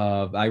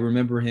 I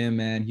remember him,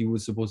 man. He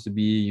was supposed to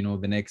be,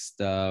 the next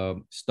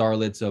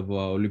starlets of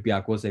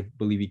Olympiacos, I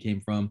believe he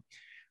came from.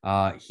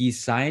 He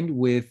signed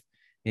with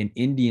an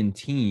Indian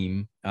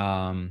team,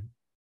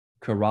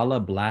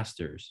 Kerala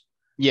Blasters.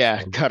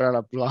 Yeah,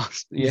 Kerala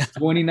Blast. Yeah. He's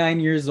 29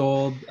 years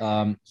old.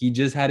 He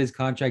just had his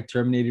contract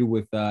terminated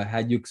with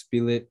Hajduk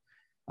Split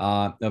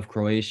of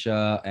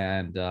Croatia,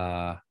 and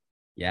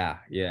Yeah.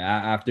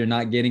 After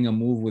not getting a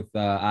move with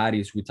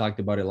Aris, we talked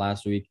about it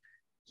last week.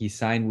 He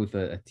signed with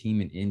a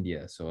team in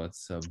India, so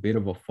it's a bit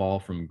of a fall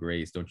from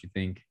grace, don't you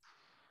think?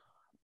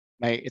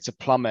 Mate, it's a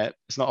plummet.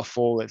 It's not a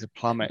fall, it's a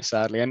plummet,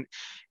 sadly. And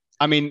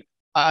I mean,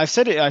 I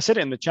said it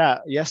in the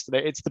chat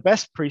yesterday. It's the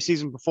best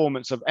preseason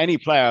performance of any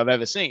player I've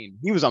ever seen.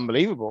 He was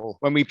unbelievable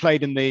when we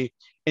played in the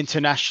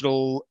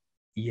international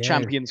Yes.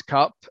 Champions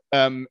Cup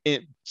in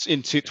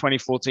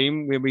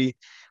 2014, where we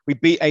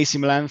beat AC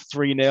Milan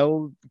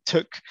 3-0,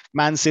 took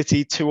Man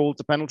City 2-all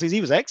to penalties.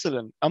 He was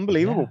excellent,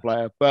 unbelievable Yeah.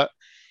 player, but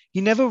he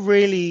never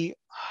really,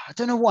 I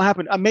don't know what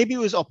happened. Maybe it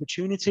was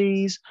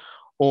opportunities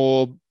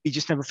or he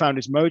just never found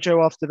his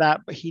mojo after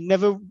that, but he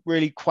never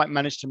really quite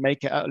managed to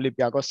make it at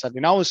Olympiacos, sadly.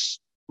 And I was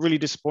really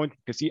disappointed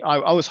because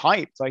I was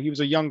hyped. Like he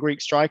was a young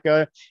Greek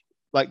striker,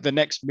 like the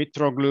next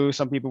Mitroglou,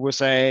 some people were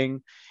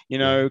saying, you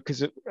Yeah. know,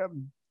 because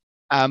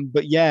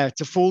but yeah,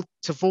 to fall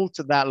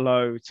to that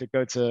low, to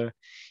go to,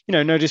 you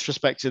know, no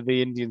disrespect to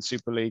the Indian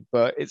Super League,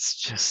 but it's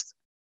just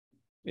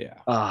Yeah.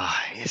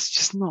 it's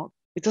just not.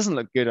 It doesn't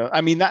look good.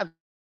 I mean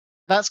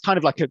that's kind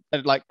of like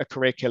a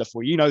career killer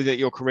for you. You know that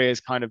your career is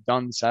kind of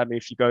done. Sadly,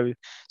 if you go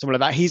somewhere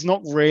like that, he's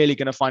not really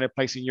going to find a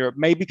place in Europe.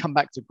 Maybe come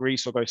back to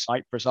Greece or go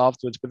Cyprus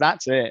afterwards, but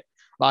that's it.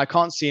 Like I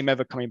can't see him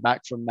ever coming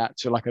back from that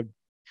to like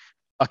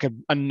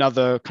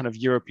another kind of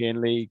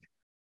European league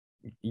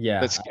Yeah.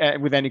 that's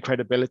with any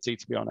credibility,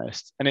 to be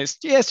honest. And it's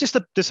just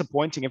a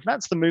disappointing. If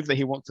that's the move that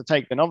he wants to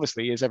take, then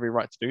obviously he has every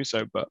right to do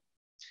so. But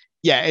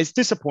yeah, it's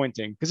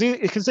disappointing because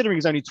considering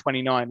he's only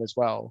 29 as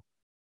well.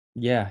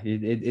 Yeah,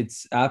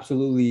 it's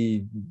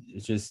absolutely,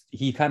 it's just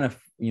he kind of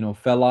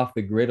fell off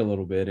the grid a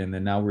little bit, and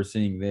then now we're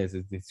seeing this.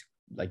 It's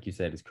like you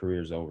said, his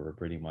career's over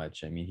pretty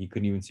much. I mean, he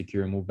couldn't even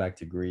secure a move back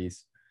to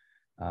Greece.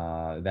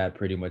 That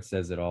pretty much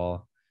says it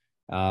all.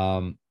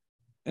 Um,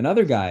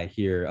 Another guy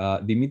here,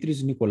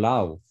 Dimitris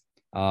Nicolaou.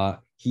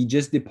 He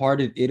just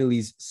departed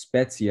Italy's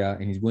Spezia,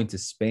 and he's going to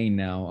Spain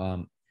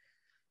now.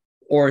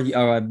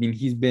 I mean,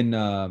 he's been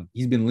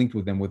linked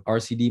with them with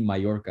RCD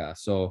Mallorca.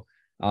 So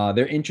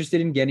they're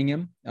interested in getting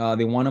him.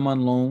 They want him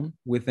on loan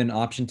with an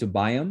option to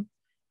buy him.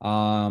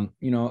 A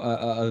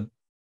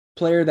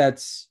player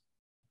that's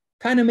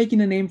kind of making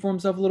a name for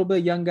himself a little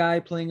bit, young guy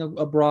playing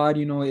abroad.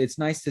 It's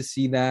nice to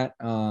see that.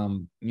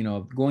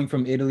 Going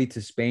from Italy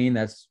to Spain,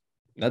 that's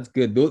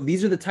good.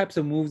 These are the types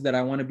of moves that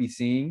I want to be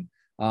seeing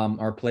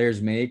our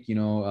players make. If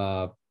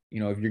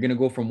you're gonna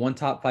go from one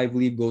top five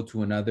league, go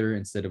to another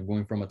instead of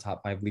going from a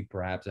top five league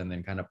perhaps and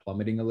then kind of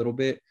plummeting a little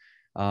bit.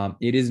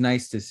 It is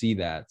nice to see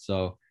that.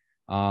 So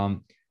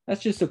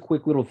that's just a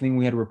quick little thing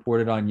we had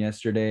reported on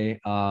yesterday.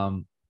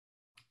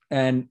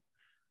 And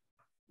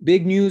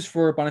big news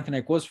for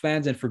Panathinaikos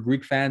fans and for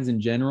Greek fans in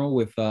general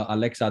with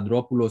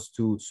Alexandropoulos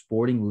to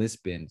Sporting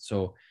Lisbon.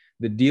 So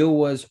the deal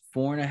was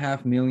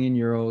 4.5 million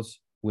euros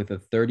with a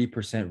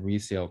 30%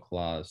 resale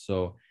clause.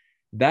 So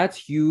that's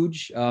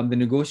huge. The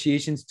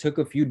negotiations took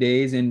a few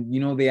days, and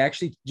they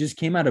actually just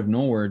came out of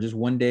nowhere. Just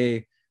one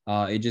day,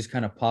 it just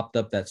kind of popped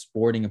up that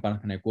Sporting and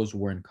Panathinaikos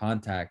were in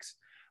contacts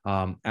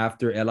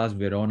after Hellas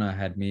Verona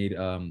had made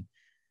a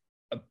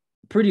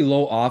pretty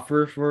low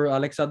offer for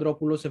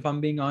Alexandropoulos, if I'm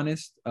being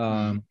honest.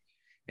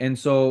 And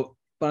so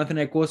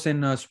Panathinaikos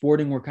and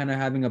Sporting were kind of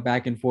having a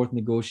back and forth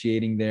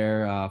negotiating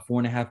there.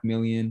 4.5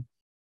 million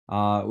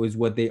was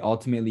what they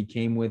ultimately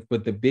came with.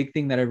 But the big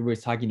thing that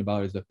everybody's talking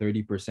about is the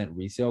 30%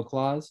 resale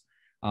clause.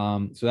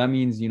 So that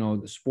means,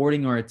 the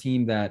Sporting are a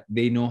team that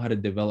they know how to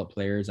develop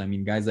players. I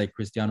mean, guys like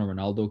Cristiano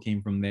Ronaldo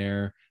came from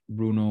there,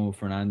 Bruno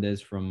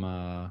Fernandes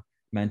from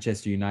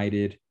Manchester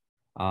United.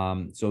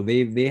 So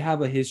they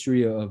have a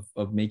history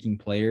of making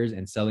players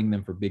and selling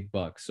them for big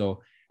bucks.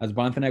 So as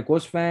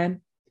Panathinaikos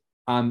fan,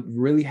 I'm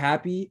really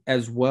happy,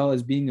 as well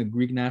as being a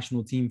Greek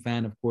national team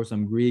fan. Of course,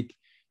 I'm Greek.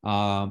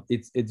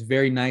 It's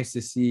very nice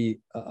to see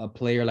a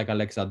player like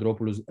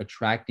Alexandropoulos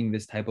attracting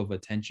this type of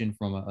attention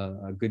from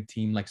a good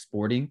team like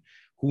Sporting,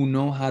 who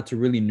know how to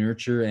really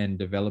nurture and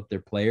develop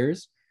their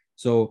players.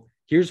 So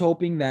here's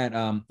hoping that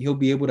he'll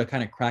be able to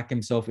kind of crack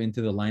himself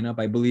into the lineup.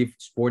 I believe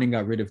Sporting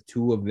got rid of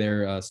two of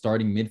their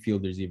starting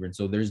midfielders even,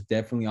 so there's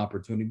definitely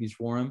opportunities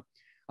for him.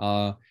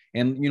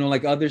 And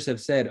like others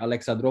have said,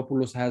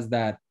 Alexandropoulos has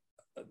that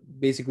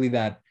basically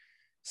that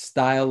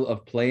style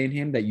of play in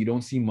him that you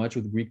don't see much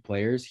with Greek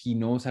players. He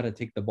knows how to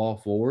take the ball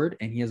forward,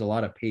 and he has a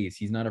lot of pace.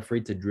 He's not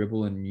afraid to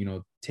dribble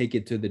and take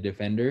it to the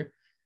defender.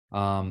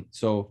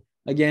 So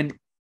again,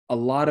 a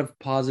lot of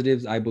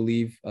positives, I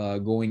believe,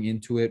 going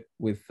into it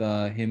with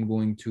him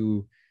going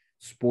to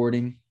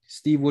Sporting.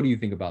 Steve, what do you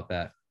think about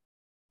that?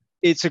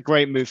 It's a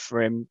great move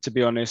for him, to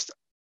be honest.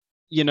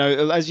 You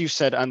know, as you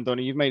said,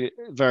 Andoni, you've made it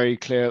very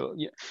clear.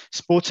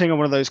 Sporting are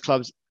one of those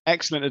clubs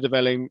excellent at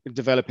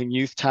developing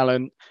youth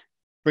talent,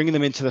 bringing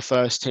them into the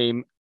first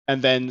team,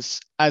 and then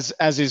as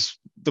is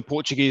the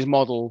Portuguese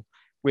model,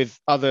 with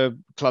other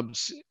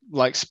clubs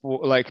like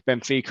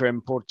Benfica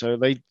and Porto.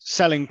 They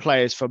selling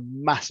players for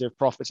massive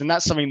profits, and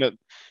that's something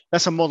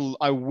that's a model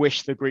I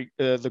wish the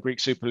Greek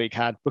Super League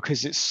had,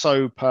 because it's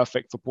so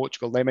perfect for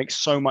Portugal. They make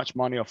so much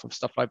money off of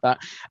stuff like that,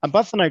 and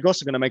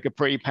Panathinaikos are going to make a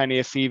pretty penny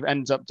if he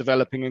ends up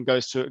developing and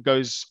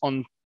goes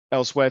on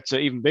elsewhere to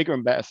even bigger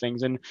and better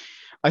things. And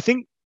I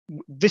think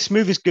this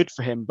move is good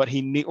for him, but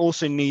he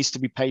also needs to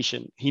be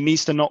patient. He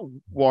needs to not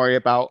worry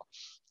about,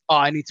 oh,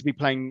 I need to be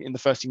playing in the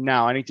first team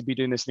now. I need to be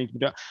doing this. Need to be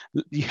doing.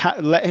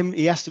 Let him.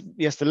 He has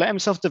to let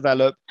himself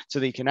develop so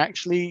that he can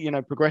actually,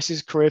 progress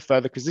his career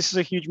further. Because this is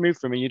a huge move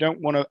for him. And you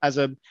don't want to, as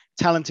a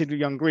talented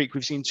young Greek,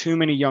 we've seen too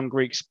many young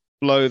Greeks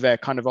blow their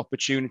kind of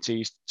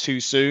opportunities too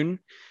soon.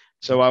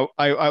 So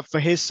I for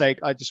his sake,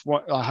 I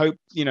hope,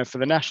 for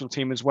the national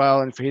team as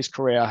well, and for his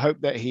career, I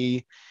hope that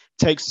he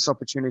takes this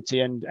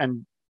opportunity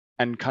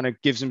and kind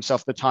of gives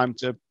himself the time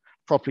to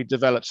properly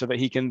develop so that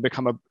he can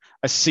become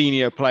a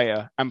senior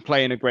player and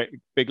play in a great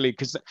big league.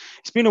 Because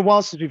it's been a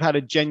while since we've had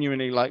a genuine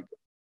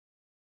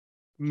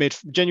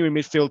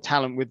midfield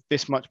talent with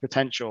this much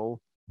potential.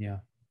 Yeah.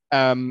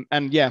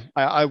 And yeah,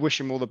 I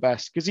wish him all the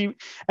best, because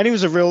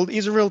he's a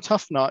real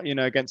tough nut,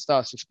 against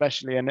us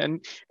especially.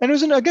 And it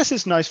was, I guess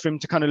it's nice for him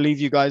to kind of leave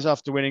you guys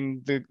after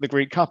winning the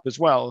Greek Cup as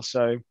well.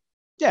 So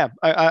yeah,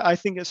 I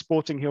think at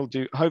Sporting he'll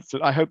do.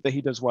 Hopefully, I hope that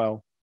he does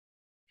well.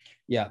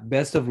 Yeah,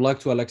 best of luck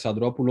to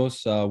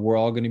Alexandropoulos. We're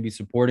all going to be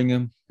supporting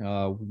him.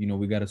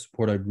 We got to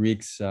support our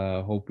Greeks,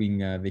 hoping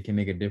they can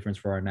make a difference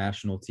for our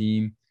national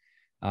team.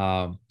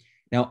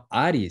 Now,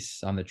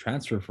 Aris on the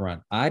transfer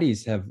front,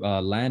 Aris have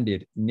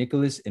landed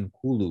Nicholas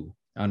Nkulu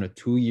on a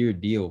 2-year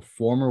deal,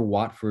 former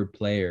Watford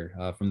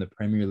player from the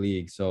Premier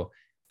League. So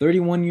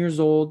 31 years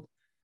old.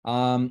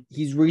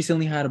 He's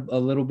recently had a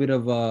little bit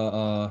of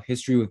a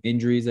history with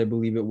injuries, I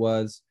believe it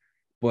was.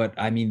 But,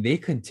 I mean, they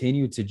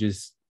continue to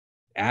just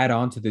add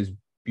on to this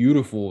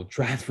beautiful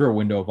transfer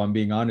window, if I'm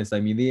being honest. I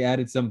mean, they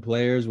added some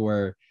players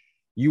where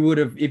you would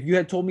have, if you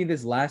had told me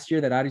this last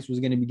year that Aris was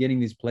going to be getting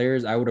these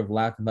players, I would have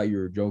laughed and thought you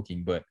were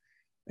joking. But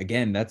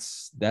again,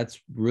 that's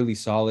really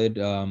solid.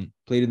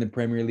 Played in the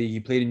Premier League. He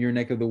played in your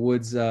neck of the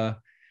woods,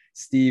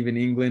 Steve, in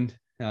England.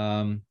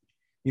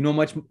 You know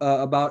much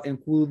about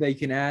Nkulu that you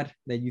can add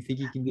that you think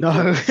he can get?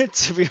 No,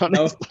 to be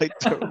honest, no? I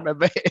don't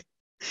remember it.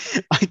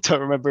 I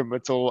don't remember him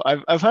at all.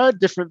 I've heard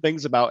different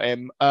things about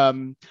him. I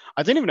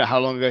don't even know how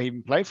long ago he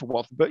even played for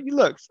Watford. But you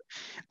look,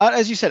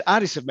 as you said,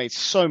 Addis have made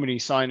so many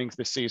signings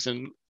this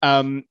season,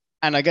 and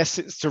I guess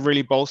it's to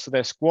really bolster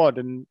their squad.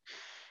 And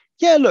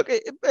yeah, look,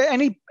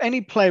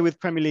 any player with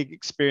Premier League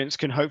experience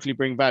can hopefully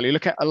bring value.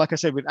 Look at, like I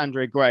said, with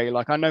Andre Gray.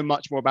 Like, I know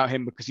much more about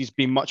him because he's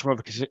been much more of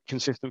a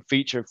consistent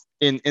feature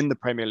in the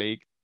Premier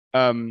League.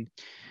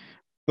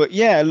 But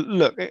yeah,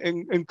 look,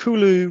 and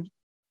Kulu,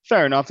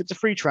 fair enough. It's a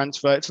free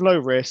transfer. It's low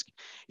risk.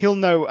 He'll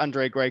know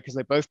Andre Gray because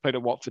they both played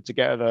at Watford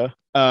together.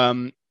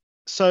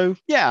 So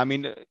yeah, I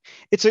mean,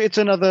 it's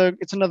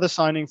another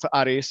signing for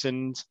Aris,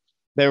 and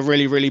they're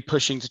really, really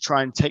pushing to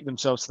try and take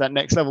themselves to that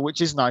next level,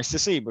 which is nice to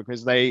see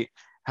because they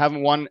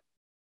haven't won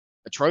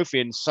a trophy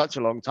in such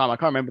a long time. I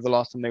can't remember the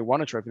last time they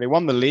won a trophy. They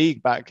won the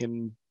league back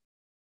in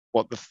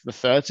the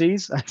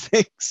 30s, I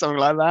think, something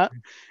like that.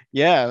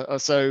 Yeah.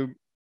 So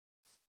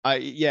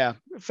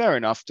fair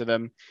enough to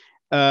them.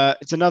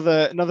 It's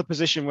another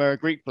position where a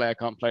Greek player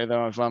can't play,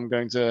 though, if I'm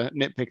going to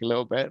nitpick a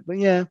little bit. But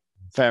yeah,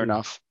 fair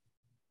enough.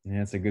 Yeah,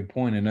 that's a good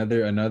point.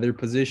 Another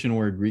position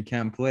where a Greek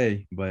can't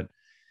play. But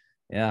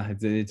yeah,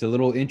 it's a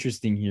little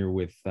interesting here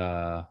with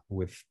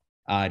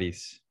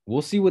Aris.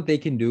 We'll see what they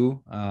can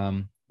do.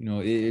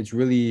 It's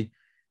really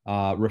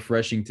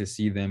refreshing to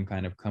see them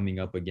kind of coming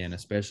up again,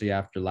 especially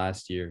after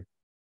last year.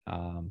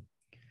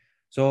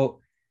 So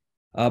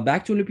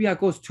back to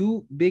Olympiacos,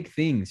 two big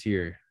things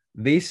here.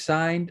 They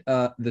signed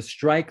the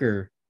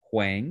striker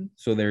Hwang.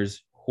 So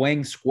there's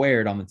Hwang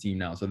squared on the team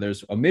now. So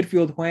there's a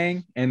midfield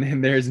Hwang, and then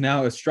there's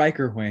now a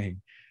striker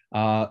Hwang.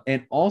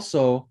 And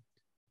also,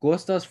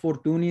 Kostas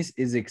Fortounis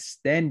is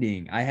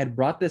extending. I had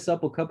brought this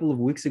up a couple of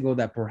weeks ago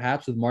that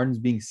perhaps with Martins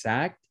being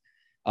sacked,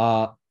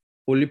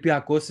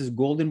 Olympiacos'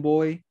 golden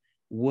boy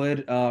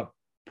would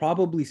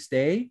probably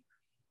stay.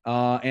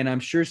 And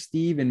I'm sure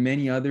Steve and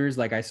many others,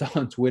 like I saw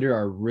on Twitter,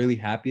 are really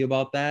happy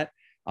about that.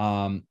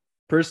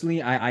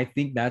 Personally, I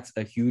think that's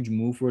a huge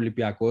move for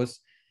Olympiacos.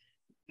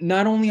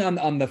 Not only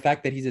on the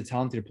fact that he's a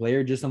talented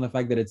player, just on the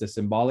fact that it's a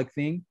symbolic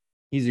thing.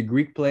 He's a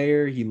Greek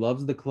player. He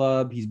loves the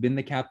club. He's been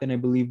the captain, I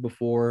believe,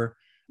 before.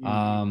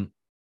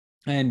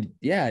 And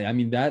yeah, I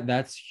mean,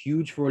 that's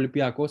huge for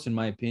Olympiacos, in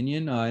my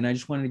opinion. And I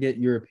just wanted to get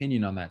your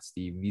opinion on that,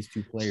 Steve, these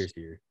two players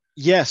here.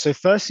 Yeah, so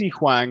firstly,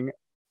 Hwang,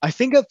 I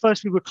think at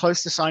first we were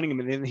close to signing him,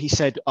 and then he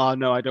said, "Oh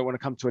no, I don't want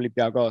to come to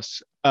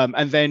Olympiacos."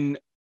 And then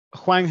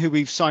Hwang, who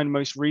we've signed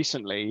most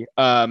recently,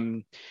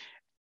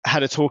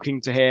 had a talking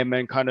to him,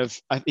 and kind of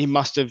he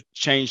must have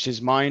changed his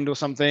mind or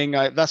something.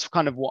 That's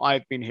kind of what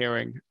I've been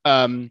hearing,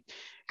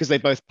 because they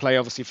both play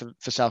obviously for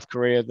South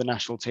Korea, the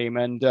national team,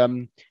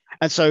 and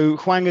so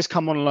Hwang has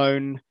come on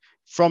loan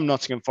from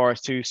Nottingham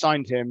Forest, who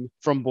signed him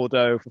from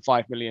Bordeaux for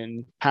 £5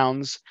 million.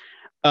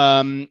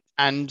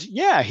 And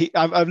yeah,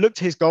 I've looked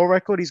at his goal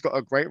record. He's got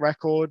a great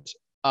record.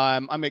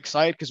 I'm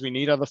excited because we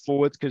need other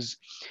forwards because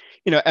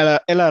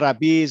El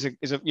Arabi is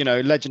a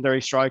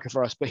legendary striker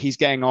for us, but he's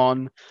getting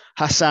on.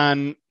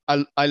 Hassan,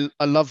 I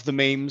love the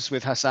memes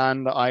with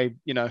Hassan that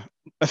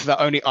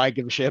that only I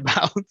give a shit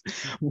about.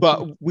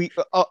 But we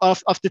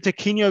after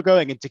Tiquinho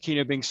going and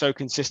Tiquinho being so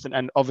consistent,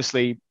 and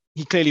obviously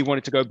he clearly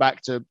wanted to go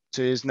back to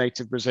his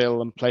native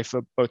Brazil and play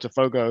for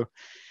Botafogo.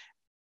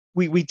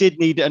 We did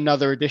need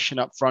another addition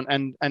up front,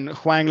 and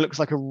Huang looks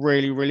like a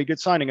really really good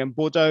signing. And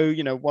Bordeaux,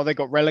 while they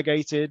got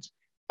relegated,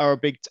 are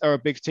a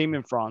big team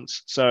in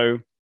France. So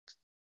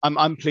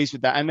I'm pleased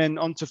with that. And then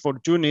on to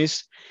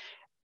Fortunis,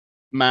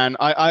 man,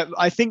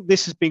 I think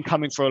this has been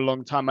coming for a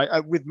long time.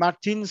 With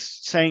Martins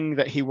saying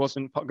that he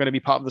wasn't going to be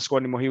part of the squad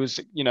anymore, he was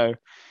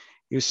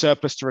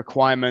surplus to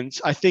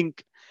requirements. I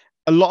think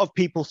a lot of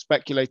people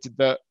speculated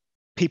that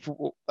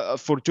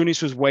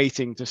Fortunis was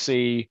waiting to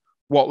see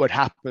what would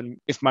happen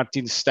if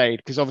Martins stayed,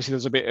 because obviously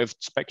there's a bit of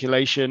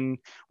speculation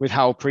with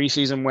how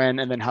preseason went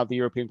and then how the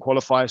European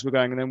qualifiers were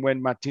going, and then when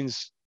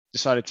Martins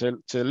decided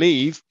to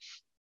leave,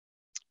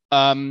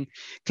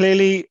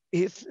 clearly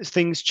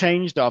things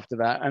changed after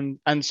that,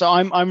 and so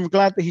I'm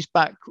glad that he's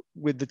back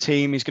with the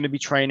team. He's going to be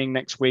training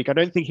next week. I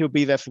don't think he'll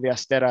be there for the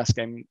Asteras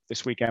game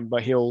this weekend,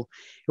 but he'll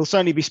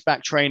certainly be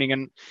back training.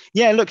 And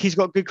yeah, look, he's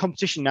got good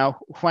competition now.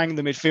 Huang,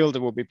 the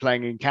midfielder, will be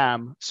playing in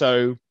Cam,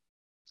 so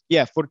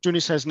yeah,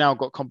 Fortunis has now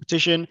got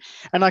competition,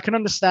 and I can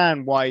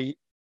understand why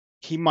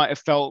he might have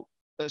felt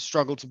a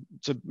struggle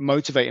to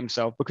motivate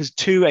himself, because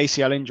 2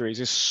 ACL injuries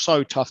is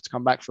so tough to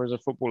come back for as a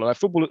footballer.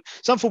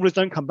 Some footballers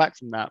don't come back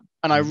from that,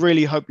 and I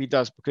really hope he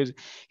does, because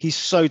he's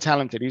so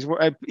talented. He's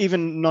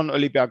even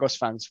non-Olympiacos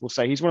fans will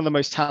say he's one of the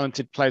most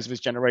talented players of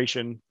his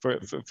generation for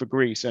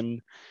Greece,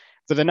 and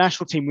for the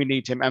national team we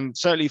need him, and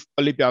certainly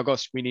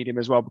Olympiacos we need him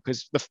as well,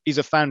 because he's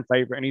a fan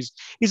favorite and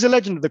he's a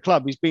legend of the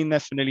club. He's been there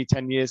for nearly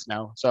 10 years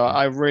now, so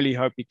I really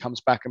hope he comes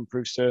back and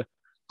proves to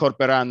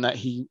Corberan that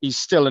he's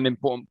still an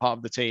important part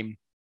of the team.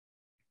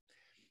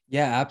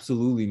 Yeah,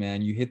 absolutely,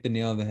 man. You hit the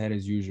nail on the head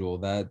as usual.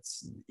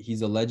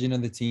 He's a legend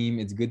of the team.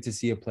 It's good to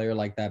see a player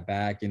like that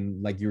back. And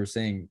like you were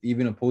saying,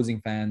 even opposing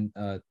fan,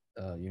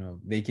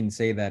 they can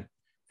say that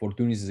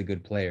Fortunis is a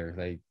good player.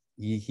 Like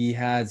he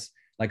has,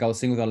 like I was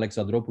saying with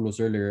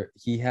Alexandropoulos earlier,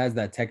 he has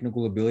that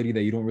technical ability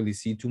that you don't really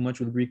see too much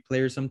with Greek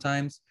players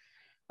sometimes.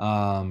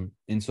 And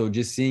so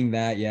just seeing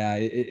that, yeah,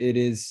 it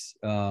is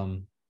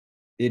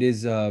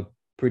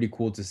pretty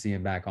cool to see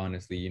him back,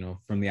 honestly,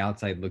 from the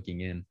outside looking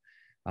in.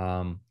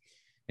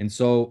 And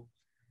so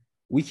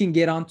we can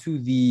get onto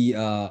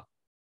the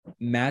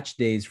match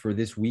days for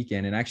this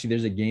weekend. And actually,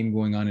 there's a game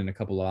going on in a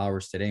couple of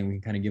hours today, and we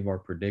can kind of give our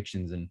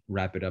predictions and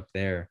wrap it up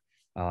there.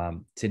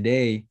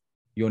 Today,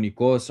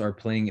 Ionikos are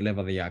playing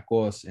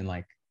Levadiakos in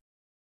like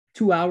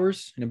 2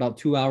 hours, in about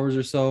 2 hours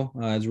or so,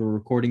 as we're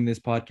recording this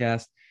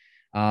podcast.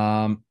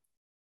 I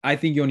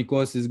think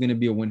Ionikos is going to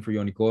be a win for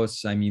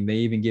Ionikos. I mean, they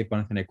even gave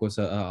Panathinaikos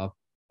a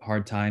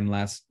hard time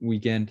last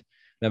weekend.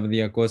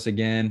 Levadiakos,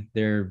 again,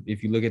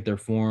 if you look at their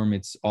form,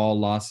 it's all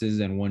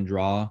losses and 1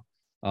 draw.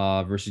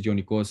 Versus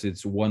Ionikos,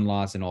 it's 1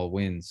 loss and all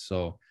wins.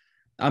 So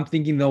I'm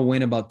thinking they'll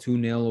win about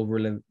 2-0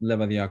 over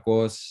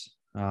Levadiakos.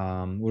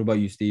 What about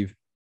you, Steve?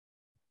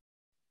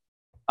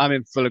 I'm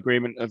in full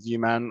agreement of you,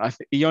 man. I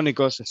think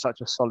Ionikos is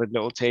such a solid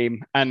little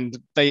team, and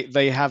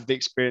they have the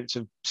experience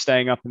of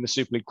staying up in the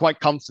Super League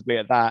quite comfortably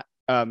at that.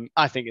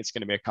 I think it's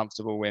going to be a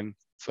comfortable win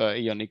for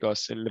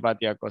Ionikos and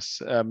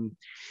Levadiakos.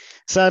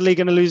 Sadly,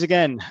 going to lose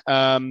again.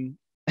 I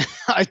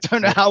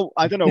don't know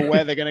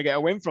where they're going to get a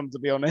win from, to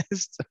be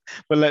honest.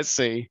 But let's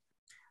see.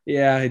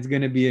 Yeah, it's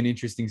going to be an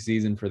interesting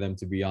season for them,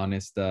 to be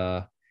honest.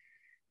 Pas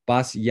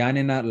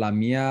Yanina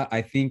Lamia.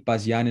 I think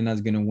Pas Yanina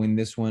is going to win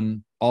this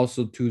one,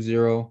 also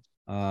 2-0.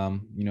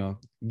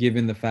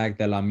 Given the fact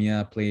that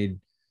Lamia played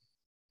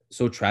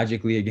so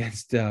tragically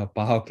against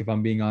PAOK, if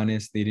I'm being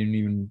honest, they didn't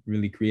even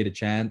really create a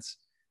chance.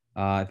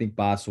 I think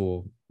Bas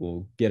will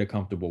get a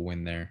comfortable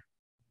win there.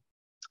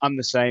 I'm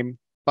the same.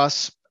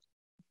 Bas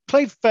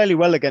played fairly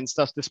well against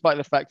us, despite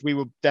the fact we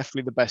were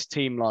definitely the best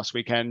team last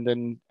weekend,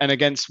 and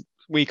against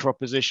weaker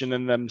opposition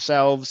than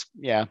themselves.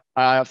 Yeah,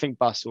 I think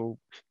Bas will,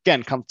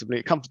 again,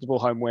 comfortable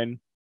home win.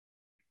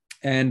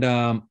 And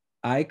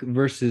AEK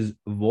versus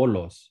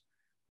Volos.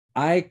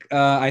 AEK,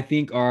 I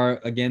think, are,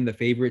 again, the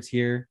favorites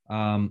here.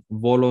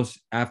 Volos,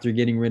 after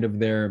getting rid of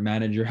their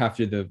manager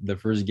after the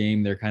first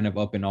game, they're kind of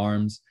up in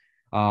arms.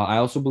 I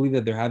also believe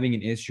that they're having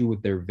an issue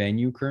with their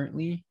venue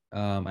currently.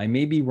 I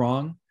may be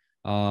wrong.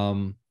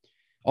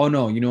 Oh,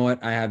 no, you know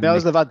what? I have. That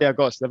was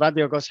Levadiakos.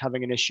 Levadiakos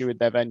having an issue with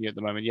their venue at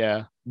the moment,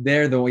 yeah.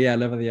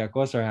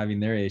 Levadiakos are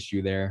having their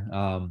issue there.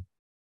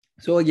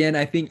 So, again,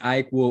 I think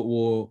AEK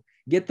will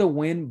get the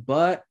win,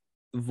 but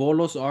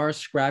Volos are a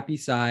scrappy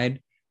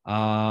side.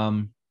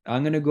 I'm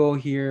going to go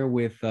here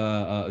with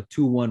a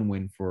 2-1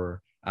 win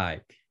for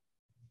AEK.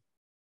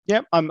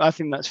 Yep, I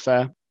think that's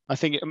fair. I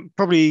think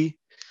probably,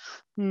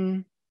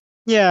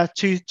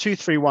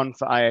 2-3-1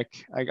 for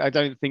AEK. I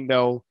don't think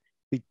they'll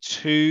be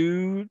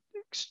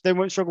they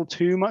won't struggle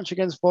too much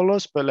against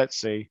Volos, but let's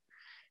see.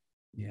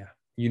 Yeah.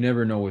 You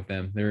never know with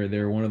them.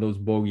 They're one of those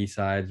bogey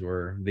sides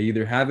where they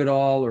either have it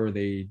all or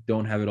they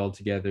don't have it all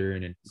together,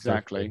 and it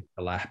starts to Exactly.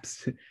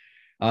 collapse.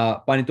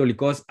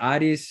 Panetolikos,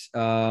 Aris.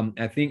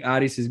 I think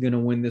Aris is gonna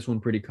win this one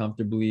pretty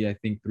comfortably. I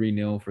think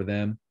 3-0 for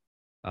them.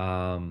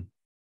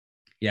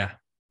 Yeah.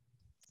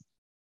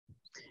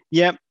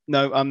 Yeah,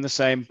 no, I'm the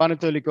same.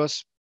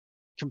 Panetolikos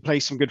can play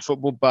some good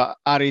football, but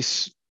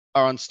Aris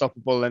are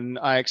unstoppable, and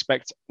I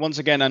expect once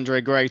again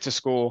Andre Gray to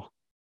score.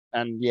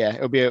 And yeah,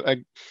 it'll be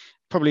a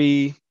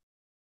probably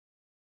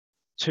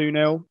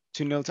 2-0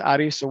 to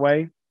Aris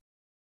away.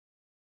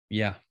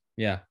 Yeah,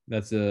 yeah,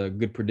 that's a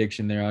good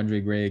prediction there.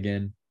 Andre Gray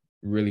again,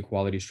 really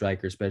quality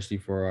striker, especially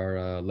for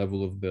our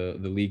level of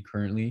the league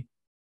currently.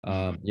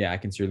 Yeah, I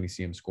can certainly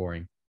see him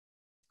scoring.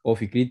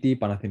 Ofikriti,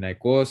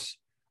 Panathinaikos.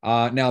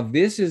 Now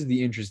this is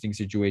the interesting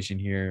situation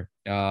here.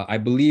 I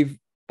believe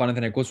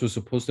Panathinaikos was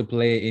supposed to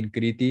play in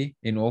Kriti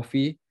in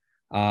Ofi.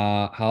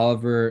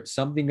 However,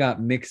 something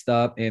got mixed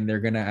up, and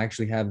they're gonna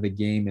actually have the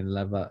game in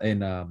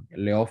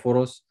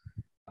Leoforos.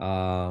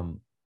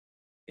 Um,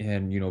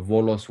 and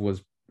Volos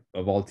was,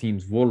 of all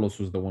teams, Volos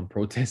was the one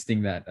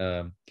protesting that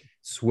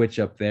switch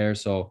up there.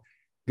 So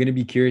gonna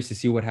be curious to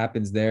see what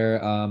happens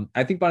there.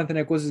 I think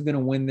Panathinaikos is gonna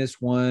win this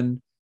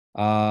one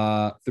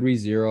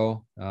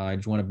 3-0. I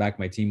just want to back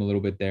my team a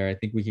little bit there. I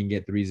think we can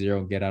get 3-0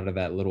 and get out of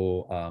that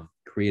little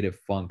creative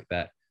funk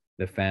that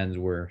the fans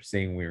were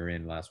saying we were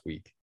in last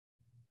week.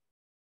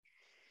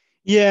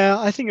 Yeah,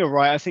 I think you're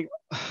right. I think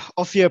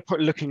Ofia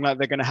looking like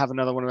they're going to have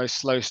another one of those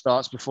slow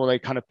starts before they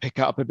kind of pick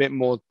up a bit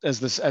more as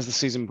the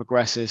season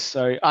progresses.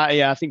 So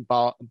yeah, I think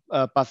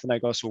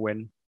Panathinaikos will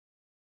win.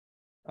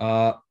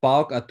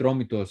 PAOK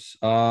Atromitos.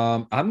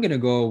 I'm gonna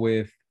go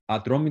with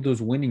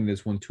Atromitos winning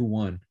this one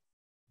 2-1.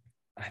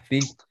 I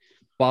think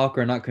PAOK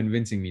are not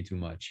convincing me too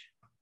much.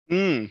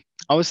 I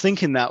was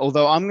thinking that,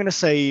 although I'm going to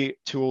say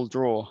 2-2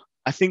 draw.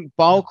 I think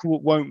Balk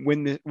won't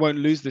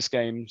lose this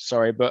game.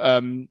 Sorry,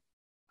 but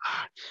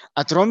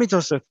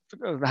Atromitos have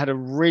had a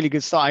really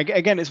good start.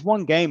 Again, it's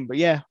one game, but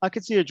yeah, I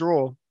could see a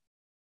draw.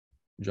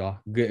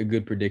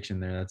 Good prediction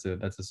there.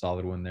 That's a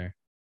solid one there.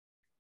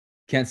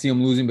 Can't see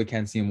him losing, but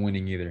can't see him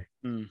winning either.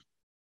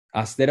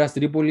 Asteras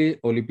Tripoli,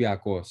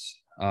 Olympiacos.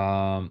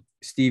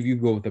 Steve, you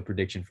go with the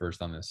prediction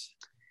first on this.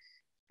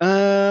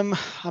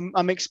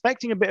 I'm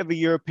expecting a bit of a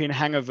European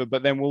hangover,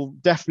 but then we'll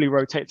definitely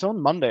rotate. It's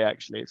on Monday,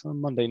 actually. It's on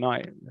Monday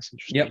night. That's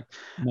interesting. Yep.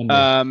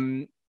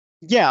 Monday.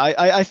 Yeah,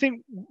 I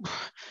think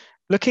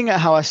looking at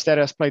how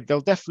Asteras played,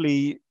 they'll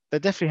definitely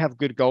have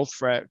good goal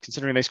threat,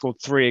 considering they scored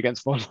 3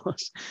 against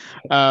Volos.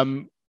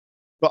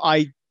 But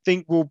I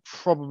think we'll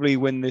probably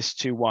win this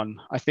 2-1.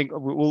 I think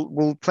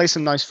we'll play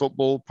some nice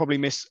football, probably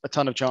miss a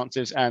ton of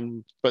chances,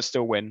 but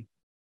still win.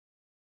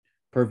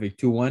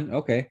 Perfect. 2-1.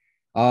 Okay.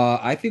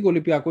 I think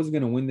Olympiacos is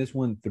going to win this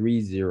one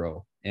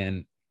 3-0.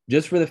 And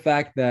just for the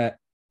fact that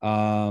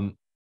Asteras,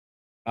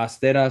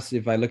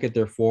 if I look at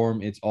their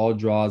form, it's all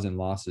draws and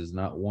losses,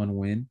 not one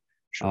win.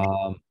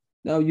 Sure.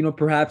 Now,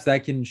 perhaps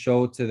that can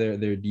show to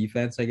their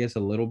defense, I guess, a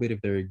little bit if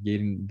they're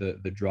getting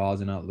the draws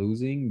and not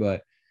losing.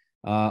 But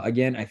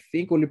again, I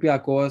think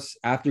Olympiacos,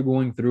 after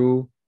going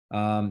through,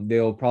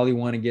 they'll probably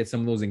want to get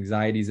some of those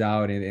anxieties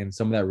out and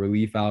some of that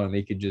relief out, and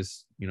they could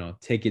just,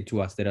 take it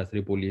to Asteras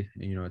Tripoli.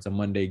 It's a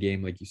Monday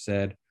game, like you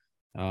said.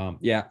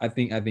 Yeah, I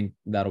think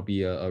that'll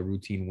be a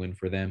routine win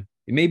for them.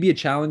 It may be a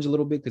challenge a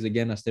little bit because,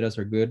 again, Asteras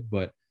are good,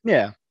 but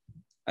yeah,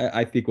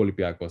 I think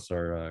Olympiacos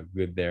are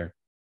good there.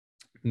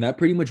 And that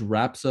pretty much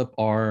wraps up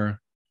our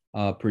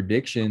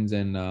predictions,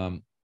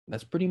 and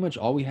that's pretty much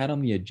all we had on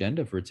the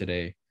agenda for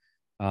today.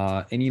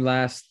 Any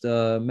last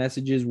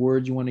messages,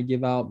 words you want to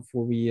give out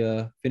before we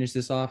finish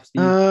this off,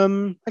 Steve?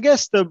 I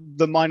guess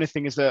the minor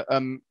thing is that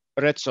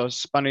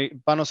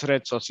Panos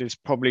Retsos is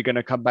probably going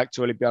to come back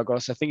to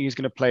Olympiacos. I think he's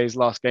going to play his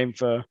last game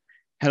for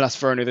Hellas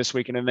Verona this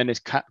weekend, and then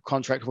his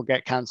contract will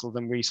get cancelled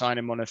and re-sign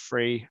him on a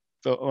free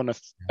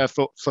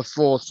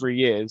for 3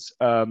 years.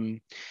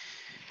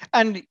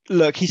 And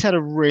look, he's had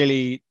a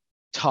really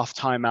tough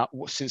time out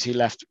since he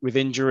left with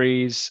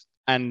injuries.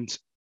 And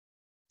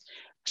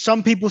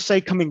some people say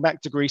coming back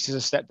to Greece is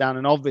a step down.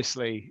 And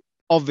obviously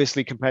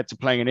compared to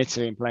playing in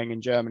Italy and playing in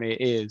Germany,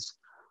 it is.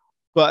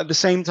 But at the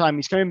same time,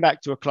 he's coming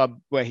back to a club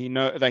where he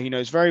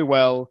knows very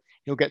well.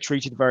 He'll get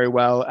treated very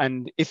well.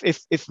 And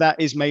if that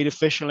is made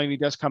official and he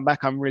does come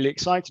back, I'm really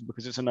excited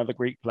because it's another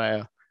Greek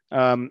player.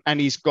 And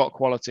he's got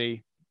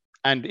quality.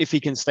 And if he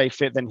can stay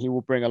fit, then he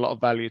will bring a lot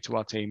of value to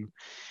our team.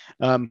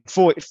 4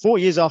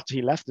 years after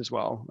he left as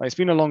well. It's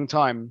been a long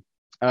time.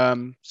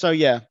 So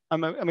yeah,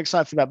 I'm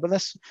excited for that. But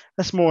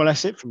that's more or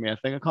less it for me. I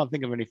think I can't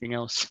think of anything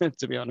else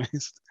to be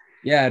honest.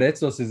 Yeah,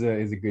 Retsos is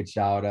a good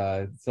shout.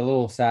 It's a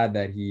little sad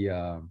that he's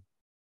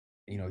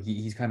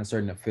kind of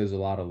starting to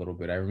fizzle out a little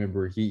bit. I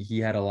remember he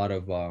had a lot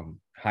of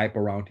hype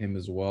around him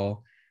as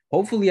well.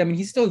 Hopefully, I mean,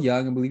 he's still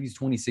young. I believe he's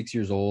 26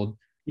 years old.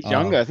 He's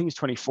younger. I think he's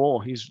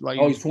 24. He's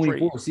 24.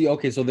 Pretty... See,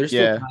 okay, so there's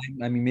still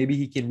time. I mean, maybe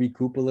he can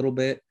recoup a little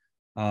bit.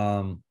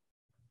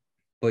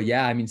 But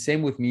yeah, I mean,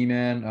 same with me,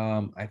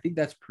 man. I think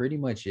that's pretty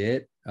much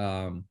it.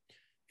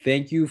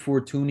 Thank you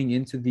for tuning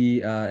into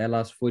the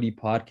Hellas Footy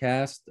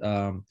podcast.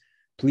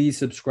 Please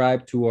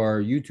subscribe to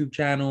our YouTube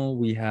channel.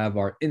 We have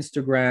our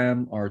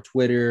Instagram, our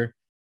Twitter,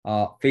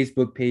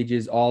 Facebook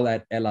pages, all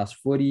at Elas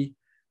Footy.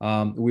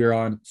 We are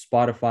on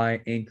Spotify,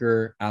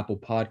 Anchor, Apple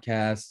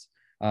Podcasts.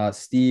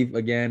 Steve,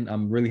 again,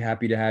 I'm really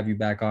happy to have you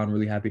back on.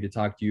 Really happy to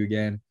talk to you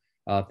again.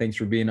 Thanks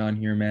for being on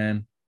here,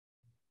 man.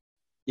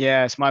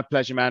 Yeah, it's my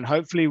pleasure, man.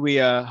 Hopefully we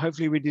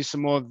do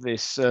some more of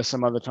this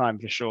some other time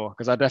for sure.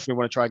 Because I definitely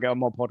want to try and get on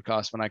more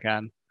podcasts when I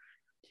can.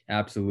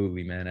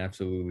 Absolutely, man.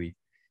 Absolutely.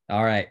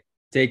 All right.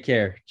 Take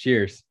care.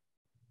 Cheers.